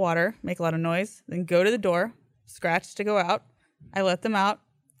go get water, make a lot of noise, then go to the door, scratch to go out. I let them out.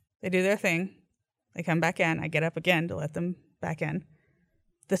 They do their thing. They come back in. I get up again to let them back in.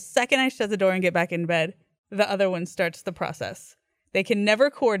 The second I shut the door and get back in bed, the other one starts the process. They can never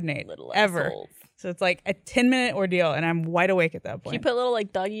coordinate, Little ever. assholes. So it's like a 10-minute ordeal, and I'm wide awake at that Can point. you put a little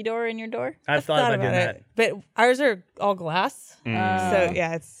like doggy door in your door? I've thought about doing that. But ours are all glass. So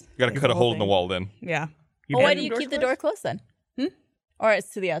yeah, it's... You got to it's cut a whole hole in the thing. wall then. Yeah. You Why had do you doors keep the closed? door closed then? Or it's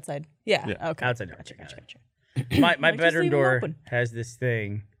to the outside? Yeah. Yeah. Okay. Outside. Gotcha. My Why'd you bedroom leave them door open? has this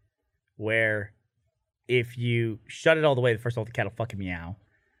thing where if you shut it all the way, first of all, the cat will fucking meow,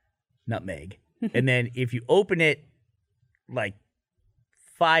 nutmeg, and then if you open it like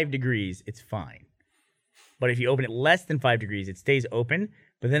 5 degrees, it's fine. But if you open it less than 5 degrees, it stays open.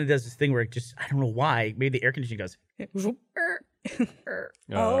 But then it does this thing where it just, I don't know why, maybe the air conditioning goes, it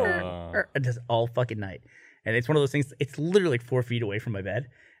does all fucking night. And it's one of those things, it's literally like 4 feet away from my bed.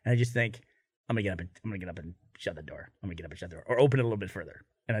 And I just think, I'm gonna get up and shut the door. I'm gonna get up and shut the door, or open it a little bit further.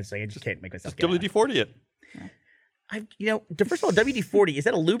 And I was like, I just can't make myself Just get out. WD-40 it. First of all, WD-40 is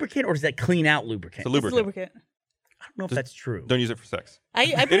that a lubricant or does that clean out lubricant? It's a It's lubricant. lubricant. I don't know if that's true. Don't use it for sex. I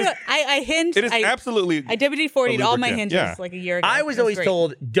put it, I hinged. It is absolutely. I WD-40'd all my lubricant, hinges yeah. like a year ago. I was It always great.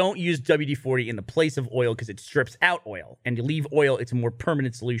 told don't use WD-40 in the place of oil because it strips out oil, and to leave oil, it's a more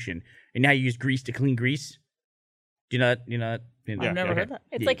permanent solution. And now you use grease to clean grease. Do you not? I've never heard that.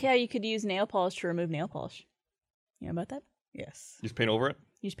 It's like how you could use nail polish to remove nail polish. You know about that? Yes. Just paint over it.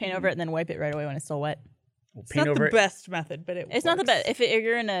 You just paint over it and then wipe it right away when it's still wet. We'll It's paint not over the it. best method, but It's not the best if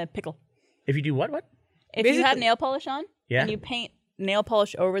you're in a pickle. If you do what? If you have Basically- nail polish on Yeah. and you paint nail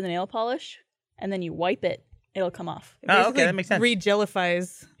polish over the nail polish and then you wipe it, it'll come off. Oh, okay, that makes sense.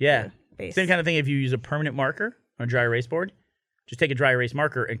 Regelifies Yeah. the base. Same kind of thing if you use a permanent marker on a dry erase board. Just take a dry erase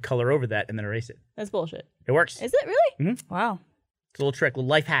marker and color over that and then erase it. That's bullshit. It works. Is it really? Wow. It's a little trick, a little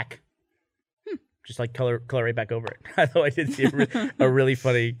life hack. Just like color right back over it. Although I did see a really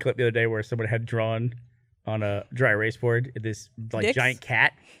funny clip the other day where someone had drawn on a dry erase board this like Dicks? giant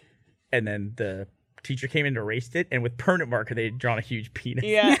cat, and then the teacher came in and erased it, and with permanent marker they had drawn a huge penis.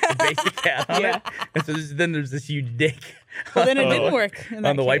 Yeah. A basic cat on Yeah. it. And so then there's this huge dick. Well, then it on didn't the- work in on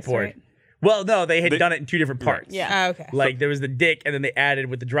that the case, whiteboard. right? Well, no, they had done it in two different parts. Yeah. Okay. Like there was the dick, and then they added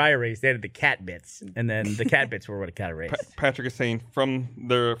with the dry erase, they added the cat bits, and then the cat bits were what it got erased. Patrick is saying from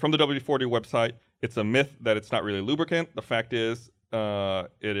the WD-40 website, it's a myth that it's not really lubricant. The fact is,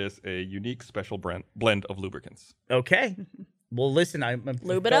 it is a unique, special blend of lubricants. Okay. Well, listen, I'm a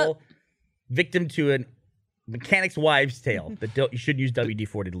Lube it up. victim to a mechanic's wives' tale that you should use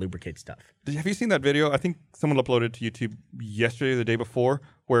WD-40 to lubricate stuff. Have you seen that video? I think someone uploaded to YouTube yesterday or the day before,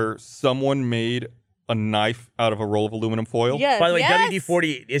 where someone made a knife out of a roll of aluminum foil. Yes. By the way, yes.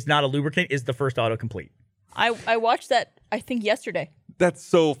 WD-40 is not a lubricant; is the first autocomplete. I watched that I think yesterday. That's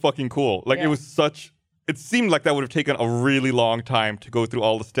so fucking cool. Like Yeah. it was such. It seemed like that would have taken a really long time to go through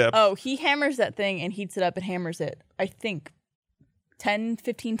all the steps. Oh, he hammers that thing and heats it up and hammers it. I think 10,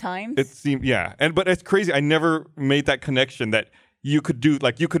 15 times. It seemed, yeah. But it's crazy. I never made that connection that you could do,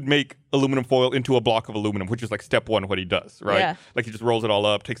 like, you could make aluminum foil into a block of aluminum, which is like step one, what he does, right? Yeah. Like he just rolls it all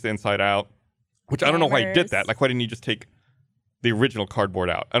up, takes the inside out, which I don't know why he did Hammers. that. Like, why didn't he just take the original cardboard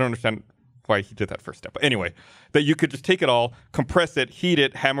out? I don't understand why he did that first step. But anyway, that you could just take it all, compress it, heat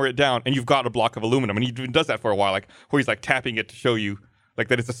it, hammer it down, and you've got a block of aluminum. And he even does that for a while, like where he's like tapping it to show you like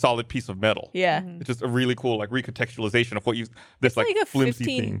that it's a solid piece of metal. Yeah. It's just a really cool like recontextualization of what you this like, Like a flimsy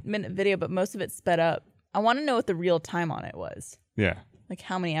thing. 15-minute video, but most of it's sped up. I want to know what the real time on it was. Yeah. Like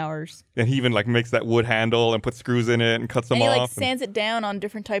how many hours? And he even like makes that wood handle and puts screws in it and cuts them And he like off. sands it down on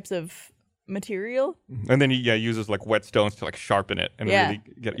different types of material. And then he uses like whetstones to like sharpen it and Yeah. really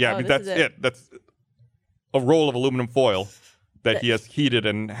get I Oh, mean this that's is it. That's a roll of aluminum foil that That- he has heated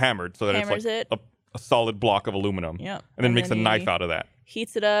and hammered so that Hammers it's it. like a solid block of aluminum. Yep. And then And makes then a knife he- out of that.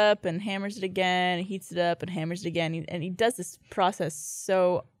 Heats it up and hammers it again. Heats it up and hammers it again. And he does this process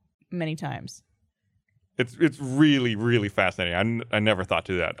so many times. It's really, really fascinating. I never thought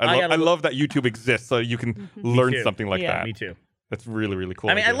to do that. I gotta I look- love that YouTube exists so you can learn too. something like Yeah. that. Me too. That's really, really cool.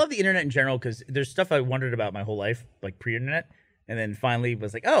 I mean, I idea. love the internet in general because there's stuff I wondered about my whole life, like pre-internet, and then finally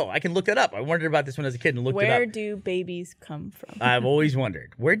was like, oh, I can look that up. I wondered about this when I was a kid and looked Where it up. do babies come from? I've always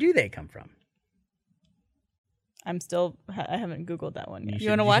wondered, where do they come from? I haven't Googled that one yet. You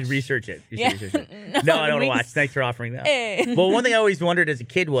wanna watch? should research it. You should Yeah. research it. No, I don't want to watch. Thanks for offering that. Hey. Well, one thing I always wondered as a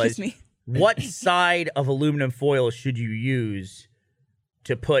kid was, Kiss me. what side of aluminum foil should you use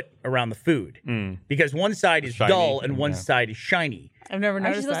to put around the food? Because one side is Shiny, dull and one yeah. side is shiny. I've never Aren't you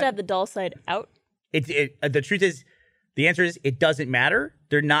noticed supposed to that. have the dull side out? The truth is, the answer is it doesn't matter.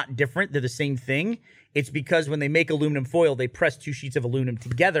 They're not different. They're the same thing. It's because when they make aluminum foil, they press two sheets of aluminum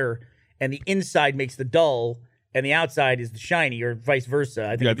together, and the inside makes the dull, and the outside is the shiny, or vice versa.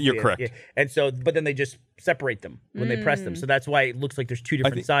 I think Yeah, it's you're correct. And so, but then they just separate them when they press them. So that's why it looks like there's two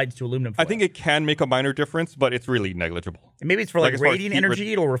different think- sides to aluminum foil. I think it can make a minor difference, but it's really negligible. And maybe it's for like, like as far as radiant heat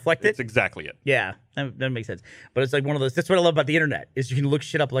energy, it'll reflect it. It's exactly it. Yeah, that makes sense. But it's like one of those. That's what I love about the internet is you can look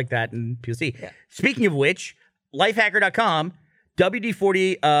shit up like that and people see. Speaking of which, lifehacker.com,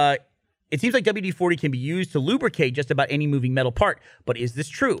 WD-40. It seems like WD-40 can be used to lubricate just about any moving metal part. But is this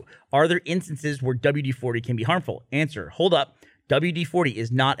true? Are there instances where WD-40 can be harmful? Answer: hold up. WD-40 is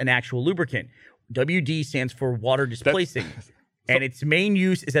not an actual lubricant. WD stands for water displacing. And its main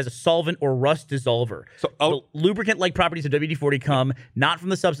use is as a solvent or rust dissolver. So The lubricant-like properties of WD-40 come not from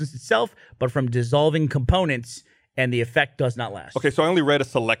the substance itself, but from dissolving components, and the effect does not last. Okay, so I only read a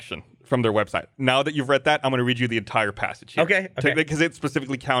selection from their website. Now that you've read that, I'm going to read you the entire passage here. Okay. Because it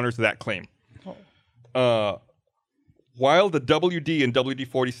specifically counters that claim. While the WD in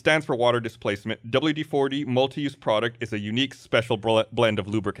WD-40 stands for water displacement, WD-40 multi-use product is a unique special blend of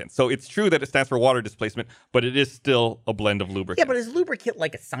lubricants. So it's true that it stands for water displacement, but it is still a blend of lubricants. Yeah, but is lubricant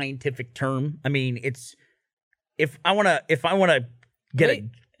like a scientific term? I mean, it's if I wanna get a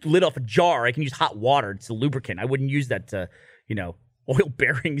lid off a jar, I can use hot water. It's a lubricant. I wouldn't use that to, oil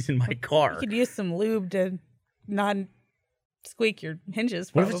bearings in my car. You could use some lube to not squeak your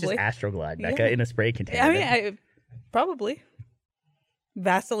hinges, What probably. if it's just Astroglide, Becca, in a spray container? I mean, probably.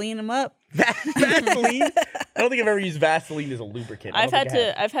 Vaseline them up. Vaseline? I don't think I've ever used Vaseline as a lubricant. I've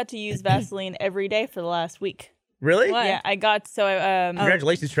had to use Vaseline every day for the last week. Really? Why? Yeah, I got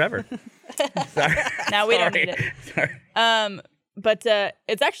Congratulations, Trevor. Sorry. now we don't Sorry. need it. Sorry. But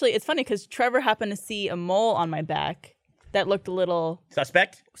it's funny because Trevor happened to see a mole on my back that looked a little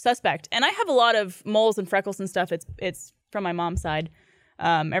Suspect? suspect, and I have a lot of moles and freckles and stuff. It's from my mom's side.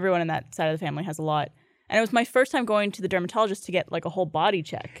 Everyone in that side of the family has a lot, and it was my first time going to the dermatologist to get like a whole body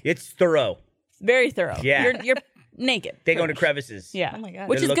check. It's thorough. Very thorough. Yeah. you're naked. They go into crevices. Yeah. Oh my God.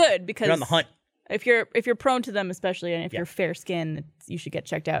 Which is Look- good because You're on the hunt. if you're prone to them, especially, and if you're fair skinned, you should get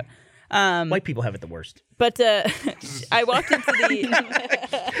checked out. White people have it the worst. But I walked into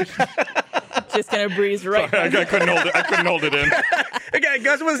the. Just gonna breeze right. I couldn't hold it. I couldn't hold it in. Okay,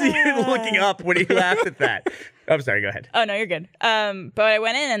 Gus wasn't even looking up when he laughed at that. I'm sorry, go ahead. Oh no, you're good. But I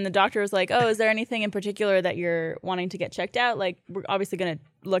went in and the doctor was like, "Oh, is there anything in particular that you're wanting to get checked out? Like, we're obviously gonna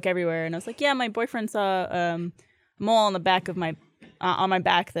look everywhere." And I was like, "Yeah, my boyfriend saw a mole on the back of my on my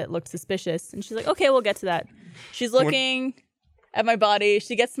back that looked suspicious." And she's like, "Okay, we'll get to that." She's looking at my body.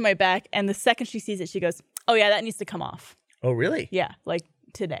 She gets to my back, and the second she sees it, she goes, "Oh yeah, that needs to come off." Oh, really? Yeah, like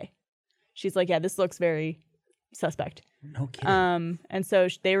today. She's like, "Yeah, this looks very suspect." No kidding. And so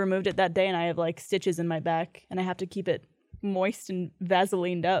they removed it that day, and I have like stitches in my back, and I have to keep it moist and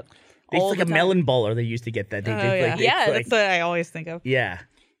Vaselined up. It's all like the a time. melon baller they used to get that. They, Oh, they, yeah. like, Yeah, it's like- That's what I always think of. yeah.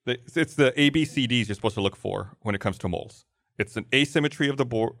 It's the ABCDs you're supposed to look for when it comes to moles. It's an asymmetry of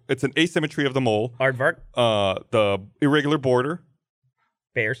the It's an asymmetry of the mole. Aardvark, The irregular border.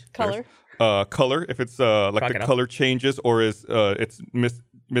 bears. Color. Color, if it's like Crocodile. the color changes or is it's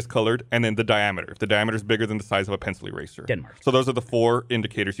miscolored, and then the diameter. If the diameter is bigger than the size of a pencil eraser. Denmark. So those are the 4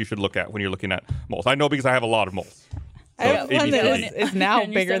 indicators you should look at when you're looking at moles. I know because I have a lot of moles. I have So one that ABCD. is now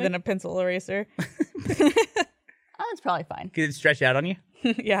And your bigger stomach? than a pencil eraser. Oh, it's probably fine. Did it stretch out on you?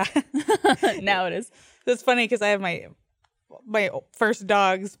 Yeah. Now it is. It's funny because I have my first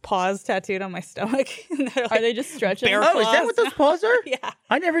dog's paws tattooed on my stomach. And they're Are they just stretching? Bare Oh, is that claws what those paws are? Yeah.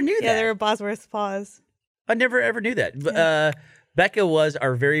 I never knew Yeah, that. they're Bosworth's paws. I never ever knew that. Becca was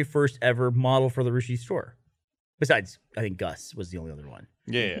our very first ever model for the Rushi store. Besides, I think Gus was the only other one.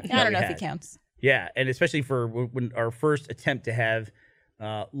 Yeah. I don't know we if he had. counts. Yeah, and especially for when our first attempt to have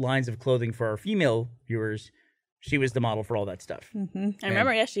lines of clothing for our female viewers, she was the model for all that stuff. I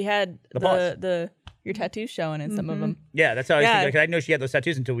remember, yeah, she had paws. your tattoos showing in some of them. Yeah, that's how I was Yeah. thinking. 'Cause I didn't know she had those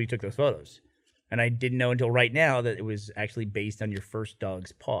tattoos until we took those photos. And I didn't know until right now that it was actually based on your first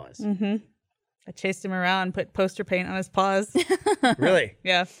dog's paws. I chased him around, put poster paint on his paws. Really?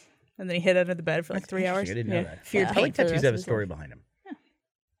 Yeah. And then he hid under the bed for like 3 I hours. didn't know Yeah. that. Feared I paint like for the tattoos rest that have of a his story life. behind them.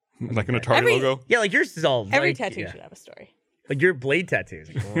 Like an Atari Every- logo. Yeah, like yours is all Every like, tattoo yeah. should have a story. Like your blade tattoo is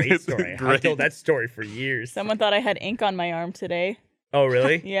a great It's story. I've great. told that story for years. Someone thought I had ink on my arm today. Oh,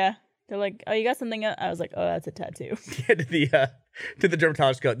 really? Yeah. They're like, "Oh, you got something?" I was like, "Oh, that's a tattoo." to the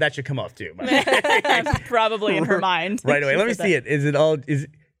dermatologist, go, that should come off too. Probably in her mind. Right away. She Let me said see that. it. Is it all?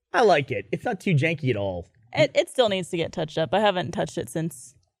 I like it. It's not too janky at all. It still needs to get touched up. I haven't touched it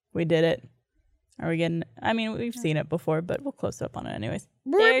since we did it. Are we getting? I mean, we've seen it before, but we'll close up on it anyways.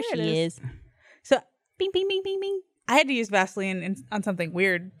 There it she is. is. So Bing, bing, bing, bing, bing. I had to use Vaseline on something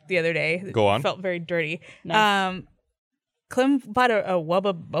weird the other day. It Go on. Felt very dirty. Nice. Clem bought a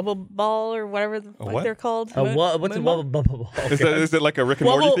Wubba Bubble Ball or whatever the fuck what? they're called. What's a Moon bubble ball? Is it like a Rick and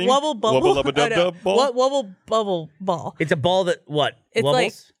Morty Wubble thing? Wubble Bubble. Wubble lubba dub Oh, no. dub ball? What Wubble Bubble Ball? It's a ball that what? It's wobbles?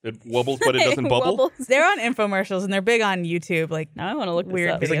 like- It wobbles, but it doesn't bubble. Wobbles. They're on infomercials and they're big on YouTube. Like, Now I want to look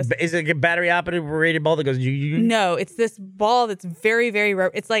Weird this video. up. videos. Is it like a battery operated ball that goes? no, it's this ball that's very, very.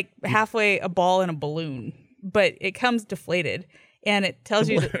 It's like halfway a ball in a balloon, but it comes deflated, and it tells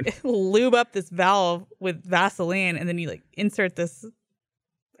you to lube up this valve with Vaseline, and then you like insert this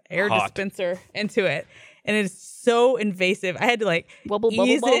air Hot. dispenser into it, and it's so invasive. I had to like Wubble bubble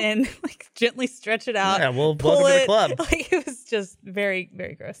ease ball? it in, like gently stretch it out. Yeah, well, pull welcome to the it. club. Like it was just very,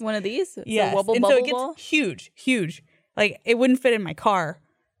 very gross. One of these? Yes. So wobble and bubble so it gets ball? huge. Like it wouldn't fit in my car.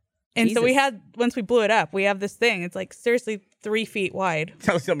 And so we Jesus. had, once we blew it up, we have this thing. It's like seriously 3 feet wide.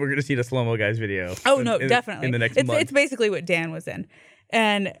 Tell us something we're gonna see the slow mo guys video. Oh no, definitely. in the next it's, month. It's basically what Dan was in.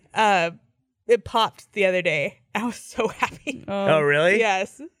 And it popped the other day. I was so happy. Oh, really?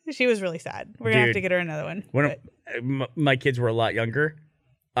 Yes, she was really sad. We're gonna have Dude. to get her another one. When but- my kids were a lot younger,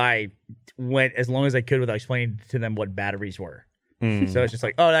 I went as long as I could without explaining to them what batteries were. So it's just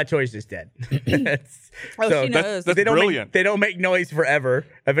like, oh, that toy's just dead. Oh, she knows. That's they don't brilliant. they don't make noise forever.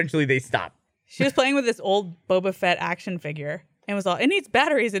 Eventually, they stop. She was playing with this old Boba Fett action figure and was all, it needs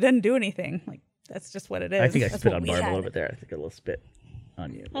batteries. It doesn't do anything. Like, that's just what it is. I think I That's spit what on we Barb a had. little bit there. I think a little spit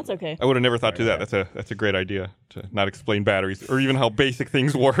on you. That's okay. I would have never thought to that. That's a great idea to not explain batteries or even how basic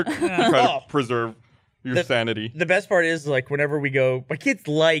things work. Try to preserve your sanity. The best part is like whenever we go, my kids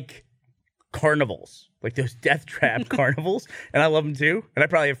like carnivals, like those death trap carnivals, and I love them too. And I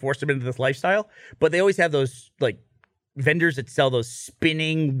probably have forced them into this lifestyle, but they always have those like vendors that sell those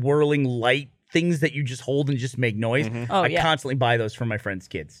spinning, whirling light things that you just hold and just make noise. Oh, I yeah. constantly buy those for my friends'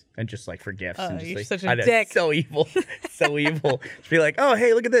 kids and just like for gifts. Oh, and just, you're like, such a I know, dick. So evil, so evil. Just be like, oh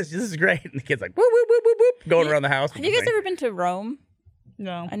hey, look at this. This is great. And the kid's like, whoop whoop whoop whoop whoop, going around the house. Have you guys ever been to Rome?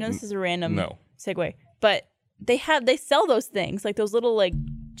 No. I know this is a random No. segue, but they sell those things, like those little like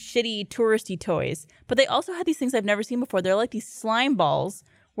shitty touristy toys. But they also had these things I've never seen before. They're like these slime balls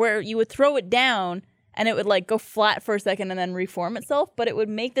where you would throw it down and it would like go flat for a second and then reform itself, but it would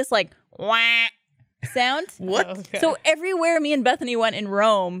make this like wah sound. What? Okay. So everywhere me and Bethany went in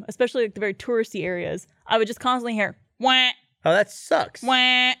Rome, especially like the very touristy areas, I would just constantly hear wah Oh, that sucks.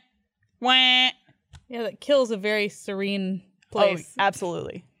 wah wah. Yeah, that kills a very serene Oh, place.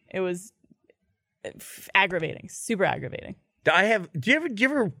 absolutely. It was aggravating, super aggravating. Do you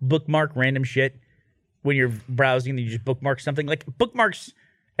ever bookmark random shit when you're browsing and you just bookmark something? Like bookmarks,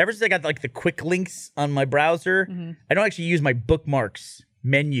 ever since I got like the quick links on my browser, I don't actually use my bookmarks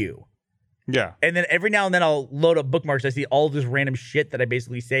menu. Yeah. And then every now and then I'll load up bookmarks. I see all this random shit that I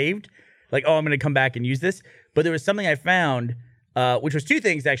basically saved. Like, oh, I'm going to come back and use this. But there was something I found, which was two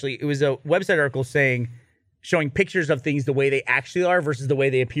things actually. It was a website article showing pictures of things the way they actually are versus the way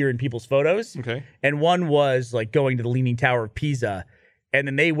they appear in people's photos. Okay. And one was like going to the Leaning Tower of Pisa, and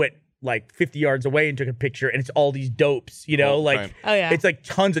then they went like 50 yards away and took a picture, and it's all these dopes, you know, Oh, like right. Oh, yeah. it's like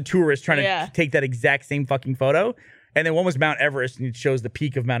tons of tourists trying Yeah. to take that exact same fucking photo. And then one was Mount Everest, and it shows the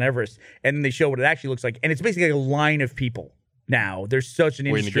peak of Mount Everest, and then they show what it actually looks like, and it's basically like a line of people. Now there's such an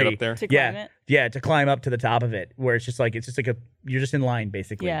Waiting to industry get up there. To climb yeah, it. yeah, to climb up to the top of it, where it's just like you're just in line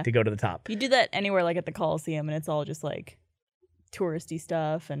basically Yeah. to go to the top. You do that anywhere, like at the Coliseum, and it's all just like touristy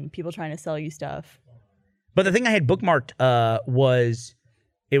stuff and people trying to sell you stuff. But the thing I had bookmarked was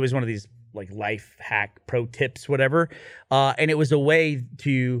one of these like life hack pro tips, whatever, and it was a way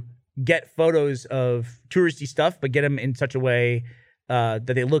to get photos of touristy stuff, but get them in such a way that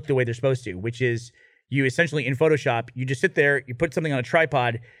they look the way they're supposed to, which is you essentially in Photoshop, you just sit there, you put something on a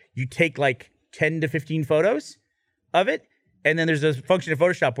tripod, you take like 10 to 15 photos of it, and then there's a function in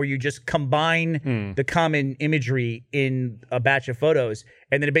Photoshop where you just combine the common imagery in a batch of photos,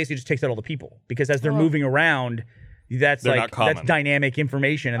 and then it basically just takes out all the people, because as they're moving around, that's They're like not common. that's dynamic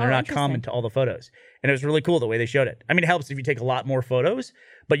information, and they're Oh, not common interesting. to all the photos. And it was really cool the way they showed it. I mean, it helps if you take a lot more photos,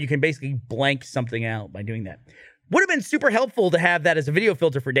 but you can basically blank something out by doing that. Would have been super helpful to have that as a video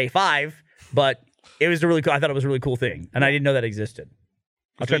filter for day 5, but it was I thought it was a really cool thing, and I didn't know that existed.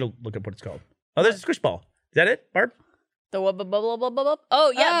 I'll try to look up what it's called. Oh, there's a squish ball. Is that it, Barb? The blah, blah, blah, blah, blah, blah.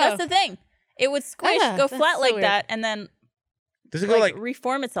 Oh, yeah, Oh. that's the thing. It would squish, Yeah, go that's flat so like weird. that, and then Does it go like like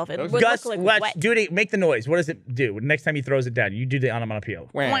reform itself. It would Gus? look like Watch, wet. do it. Make the noise. What does it do? Next time he throws it down, you do the onomatopoeia.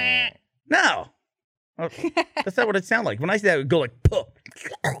 Wah. No, Oh, that's not what it sounded like. When I say that, it would go like "Puh."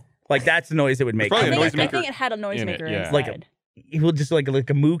 Like that's the noise it would make. Probably a I noise think, I maker think it had a noisemaker yeah. inside. Like It will just like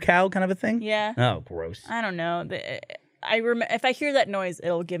a moo cow kind of a thing. yeah. Oh, gross. I don't know. If I hear that noise,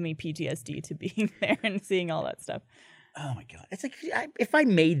 it'll give me PTSD to being there and seeing all that stuff. Oh my god! It's like if I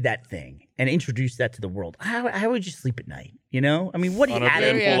made that thing and introduced that to the world, how would you sleep at night? You know, I mean, what are On you a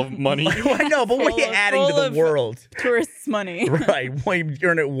adding? bed full of money. I know, but what are you adding to full the of- world? Tourists' money. Right, well, you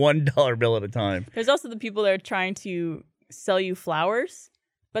earn it $1 bill at a time. There's also the people that are trying to sell you flowers,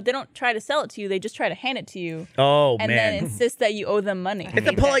 but they don't try to sell it to you. They just try to hand it to you Oh and man, then insist that you owe them money. it's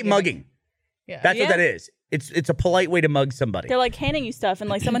a polite mugging. Yeah. That's what Yeah. that is. It's a polite way to mug somebody. They're like handing you stuff, and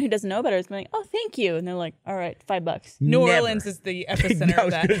like someone who doesn't know better is going, "Oh, thank you," and they're like, "All right, $5." New Never. Orleans is the epicenter I of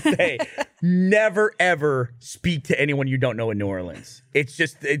was that. gonna say, never ever speak to anyone you don't know in New Orleans. It's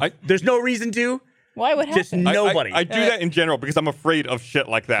just there's no reason to. Why would Just happen? nobody. I do that in general because I'm afraid of shit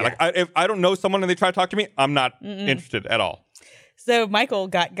like that. Yeah. Like, if I don't know someone and they try to talk to me, I'm not interested at all. So Michael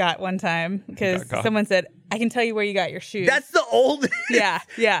got one time because Got. someone said, "I can tell you where you got your shoes." That's the old yeah.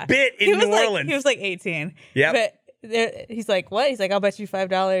 bit He in was New like, Orleans. He was like 18. Yep. But he's like, "What?" He's like, "I'll bet you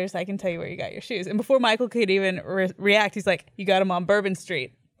 $5. I can tell you where you got your shoes." And before Michael could even react, he's like, "You got them on Bourbon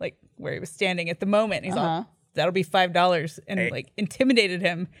Street." Like, where he was standing at the moment. He's Uh-huh. all, that'll be $5, and like intimidated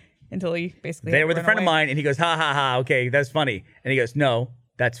him until he basically. They had were with to a run friend of away. mine, and he goes, ha ha ha, okay, that's funny. And he goes, no,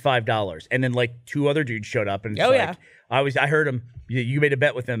 that's $5. And then like 2 other dudes showed up, and it's Oh, like, yeah. I heard him. You made a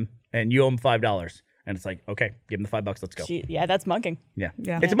bet with him, and you owe him $5. And it's like, okay, give him the $5. Let's go. Yeah, that's mugging. Yeah.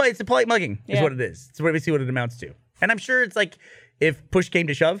 Yeah. It's a polite mugging is Yeah. what it is. It's what we see what it amounts to. And I'm sure it's like if push came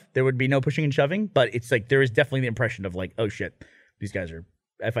to shove, there would be no pushing and shoving, but it's like there is definitely the impression of like, oh shit, these guys are,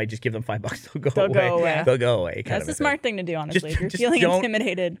 if I just give them $5, they'll go away. They'll go away. That's the smart thing to do, honestly. If you're just feeling don't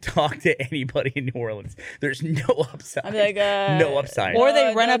intimidated. Talk to anybody in New Orleans. There's no upside. I'd be like, no upside. Or they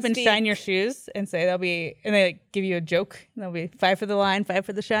run don't up and speak. shine your shoes and say they'll be, and they like give you a joke. And they'll be 5 for the line, 5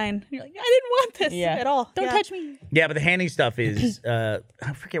 for the shine. And you're like, I didn't want this Yeah. at all. Don't Yeah. touch me. Yeah, but the handing stuff is I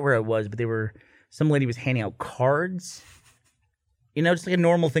forget where it was, but some lady was handing out cards. You know, just like a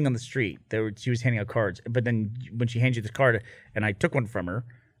normal thing on the street. She was handing out cards, but then when she hands you this card, and I took one from her,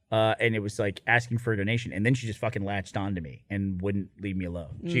 and it was like asking for a donation, and then she just fucking latched on to me and wouldn't leave me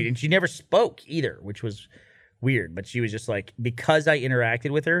alone. And she never spoke either, which was weird. But she was just like, because I interacted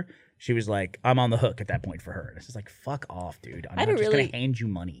with her, she was like, I'm on the hook at that point for her. And it's just like, fuck off, dude. I'm I had not a just really- gonna hand you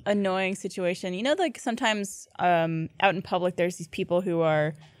money. Annoying situation. You know, like sometimes out in public, there's these people who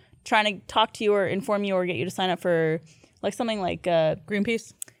are trying to talk to you or inform you or get you to sign up for like something like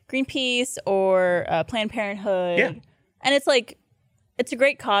Greenpeace or Planned Parenthood. Yeah. And it's like, it's a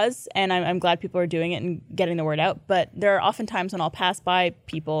great cause, and I'm glad people are doing it and getting the word out. But there are often times when I'll pass by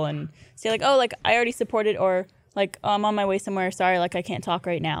people and say like, oh, like I already supported, or like, oh, I'm on my way somewhere. Sorry, like I can't talk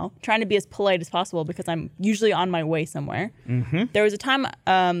right now. Trying to be as polite as possible because I'm usually on my way somewhere. Mm-hmm. There was a time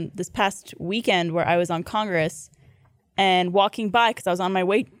this past weekend where I was on Congress and walking by because I was on my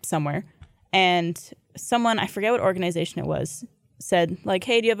way somewhere, and someone, I forget what organization it was, said like,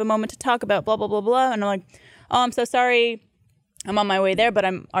 hey, do you have a moment to talk about blah, blah, blah, blah? And I'm like, oh, I'm so sorry. I'm on my way there, but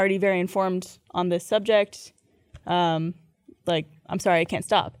I'm already very informed on this subject. Like, I'm sorry, I can't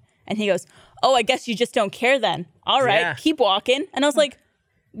stop. And he goes, oh, I guess you just don't care then. All right, Yeah. keep walking. And I was like,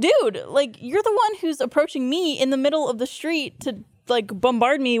 dude, like, you're the one who's approaching me in the middle of the street to like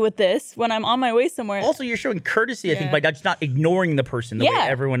bombard me with this when I'm on my way somewhere. Also, you're showing courtesy, I think, Yeah. by just not ignoring the person the way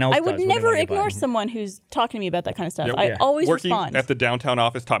everyone else I does. would when they never wanna get by. ignore someone who's talking to me about that kind of stuff. Yep. I Yeah. always Working respond. at the downtown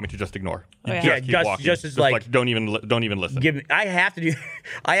office taught me to just ignore. You yeah. just Yeah, keep just- walking. just as like- don't even listen. I have to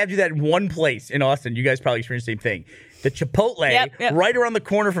do that in one place in Austin. You guys probably experience the same thing. The Chipotle, Yep. right around the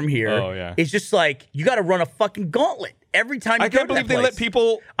corner from here, Oh, yeah. is just like you got to run a fucking gauntlet every time. You I can't go to believe that they let place.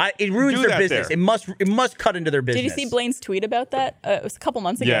 people. It ruins do their that business. there. It must cut into their business. Did you see Blaine's tweet about that? It was a couple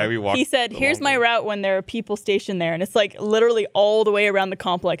months ago. Yeah, we walked He said, the here's long my way. route when there are people stationed there. And it's like literally all the way around the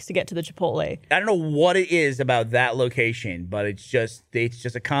complex to get to the Chipotle. I don't know what it is about that location, but it's just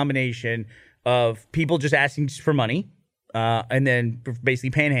a combination of people just asking for money, and then basically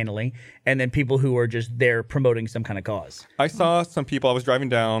panhandling, and then people who are just there promoting some kind of cause. I saw some people. I was driving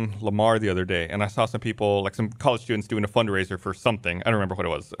down Lamar the other day, and I saw some people, like some college students, doing a fundraiser for something. I don't remember what it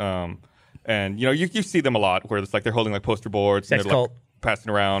was. And you know, you see them a lot, where it's like they're holding like poster boards Sex and they're like cult.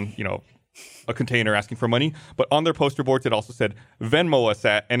 passing around, you know, a container asking for money. But on their poster boards, it also said Venmo us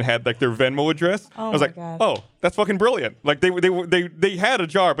at, and had like their Venmo address. I was my like, God. oh, that's fucking brilliant. Like they had a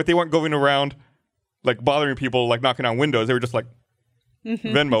jar, but they weren't going around like bothering people, like knocking on windows. They were just like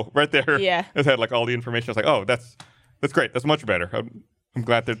Venmo right there. Yeah. It had like all the information. I was like, oh, that's great. That's much better. I'm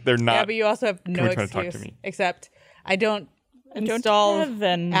glad that they're not. Yeah, but you also have no Come trying to talk to excuse me. except I don't don't install have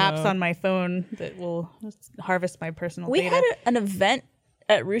Venmo. apps on my phone that will harvest my personal We data. had an event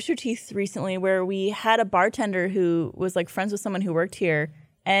at Rooster Teeth recently where we had a bartender who was like friends with someone who worked here,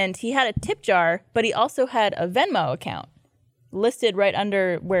 and he had a tip jar, but he also had a Venmo account listed right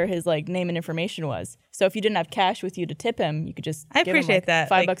under where his like name and information was. So if you didn't have cash with you to tip him, you could just I give him, appreciate like, that.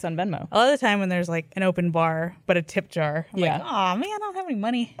 $5 Like- on Venmo. a lot of the time when there's like an open bar but a tip jar, I'm Yeah. like, oh man, I don't have any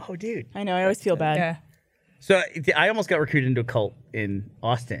money. Oh, dude. I know, I always feel bad. Yeah. So I almost got recruited into a cult in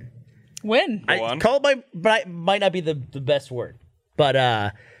Austin. When? Go on. Cult might not be the best word,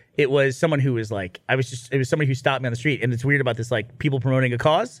 but it was someone who was like, it was somebody who stopped me on the street, and it's weird about this, like people promoting a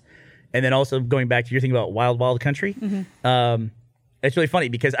cause, and then also going back to your thing about Wild Wild Country. It's really funny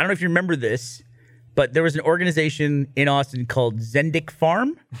because I don't know if you remember this, but there was an organization in Austin called Zendik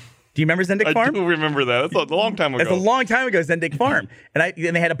Farm. Do you remember Zendik I Farm? do remember that. That's a long time ago. That's a long time ago, Zendik Farm. And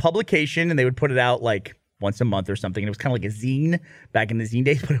they had a publication, and they would put it out like once a month or something. And it was kind of like a zine back in the zine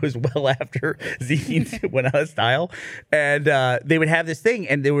days, but it was well after zines went out of style. And they would have this thing,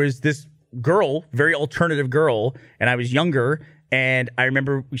 and there was this girl, very alternative girl, and I was younger. And I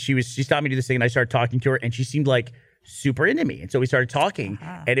remember she stopped me to do this thing, and I started talking to her, and she seemed like super into me. And so we started talking,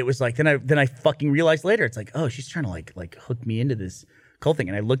 and it was like, then I fucking realized later, it's like, oh, she's trying to like hook me into this cult thing.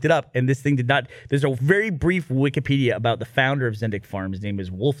 And I looked it up, and this thing did not. There's a very brief Wikipedia about the founder of Zendik Farm. His name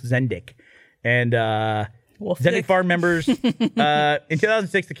is Wolf Zendik. And Zendik Farm members, in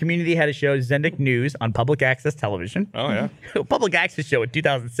 2006, the community had a show, Zendik News, on public access television. Oh, yeah. Public access show in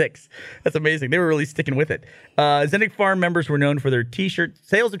 2006. That's amazing. They were really sticking with it. Zendik Farm members were known for their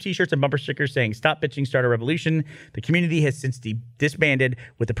sales of t-shirts and bumper stickers saying, "Stop bitching, start a revolution." The community has since disbanded,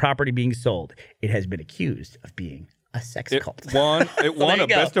 with the property being sold. It has been accused of being a sex cult. It won there you a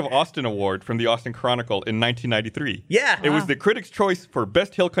go. Best of Austin award from the Austin Chronicle in 1993. Yeah. It was the critics' choice for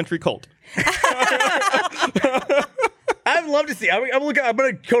Best Hill Country Cult. I'd love to see. I'm going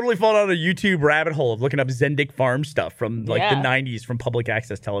to totally fall down a YouTube rabbit hole of looking up Zendik Farm stuff from the 90s from public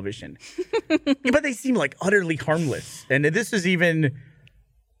access television. But they seem like utterly harmless. And this is even...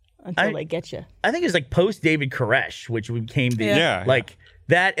 Until they get you. I think it was like post David Koresh, which became the... Yeah.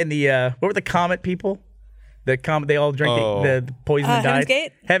 That and the... what were the Comet people? The Comet, they all drank the poison and died. Heaven's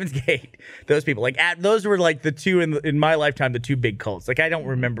Gate? Heaven's Gate. Those people. Those were like the two, in my lifetime, the two big cults. I don't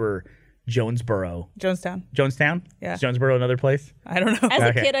remember... Jonesboro. Jonestown? Yeah. Is Jonesboro another place? I don't know. As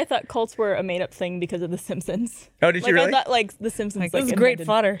a kid, I thought cults were a made-up thing because of The Simpsons. Oh, did you really? I thought, The Simpsons, This is great invented-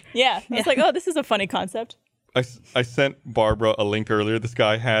 fodder. Yeah. It's like, oh, this is a funny concept. I sent Barbara a link earlier. This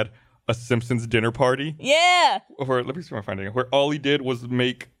guy had a Simpsons dinner party. Yeah. Let me see if I'm finding it. Where all he did was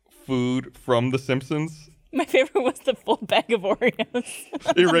make food from the Simpsons. My favorite was the full bag of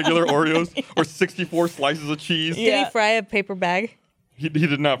Oreos. Irregular Oreos or 64 slices of cheese. Did Yeah. he fry a paper bag? He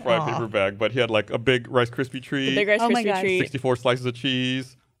did not fry a paper bag, but he had like a big Rice Krispie treat, The big Rice Oh my Krispie God. treat. 64 slices of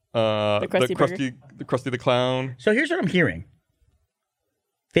cheese, Krusty Burger. the Krusty the Clown. So here's what I'm hearing.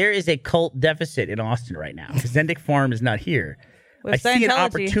 There is a cult deficit in Austin right now. Zendik Farm is not here. With I see an Scientology.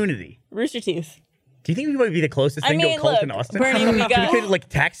 opportunity. Rooster Teeth. Do you think we might be the closest thing to a cult in Austin? Bernie, we Can we got, get like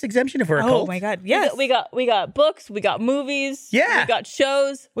tax exemption if we're a Oh cult? my God! Yes, we got books, we got movies, Yeah. we got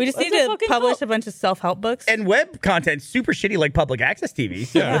shows. We just Let's need a to fucking publish cult. a bunch of self-help books. And web content super shitty like public access TV.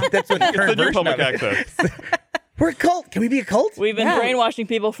 So Yeah. that's what the It's the current new version public of it. access. We're a cult. Can we be a cult? We've been Yeah. brainwashing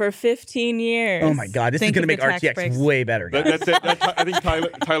people for 15 years. Oh my God, this is Think going to of make your tax RTX breaks. way better. That's it. I think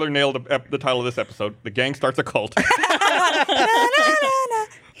Tyler nailed the title of this episode. The gang starts a cult.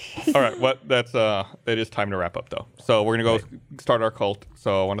 All right, it is time to wrap up though. So we're gonna go start our cult.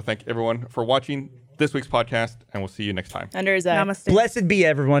 So I want to thank everyone for watching this week's podcast, and we'll see you next time. Under his eye. Namaste. Blessed be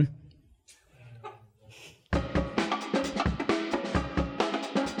everyone.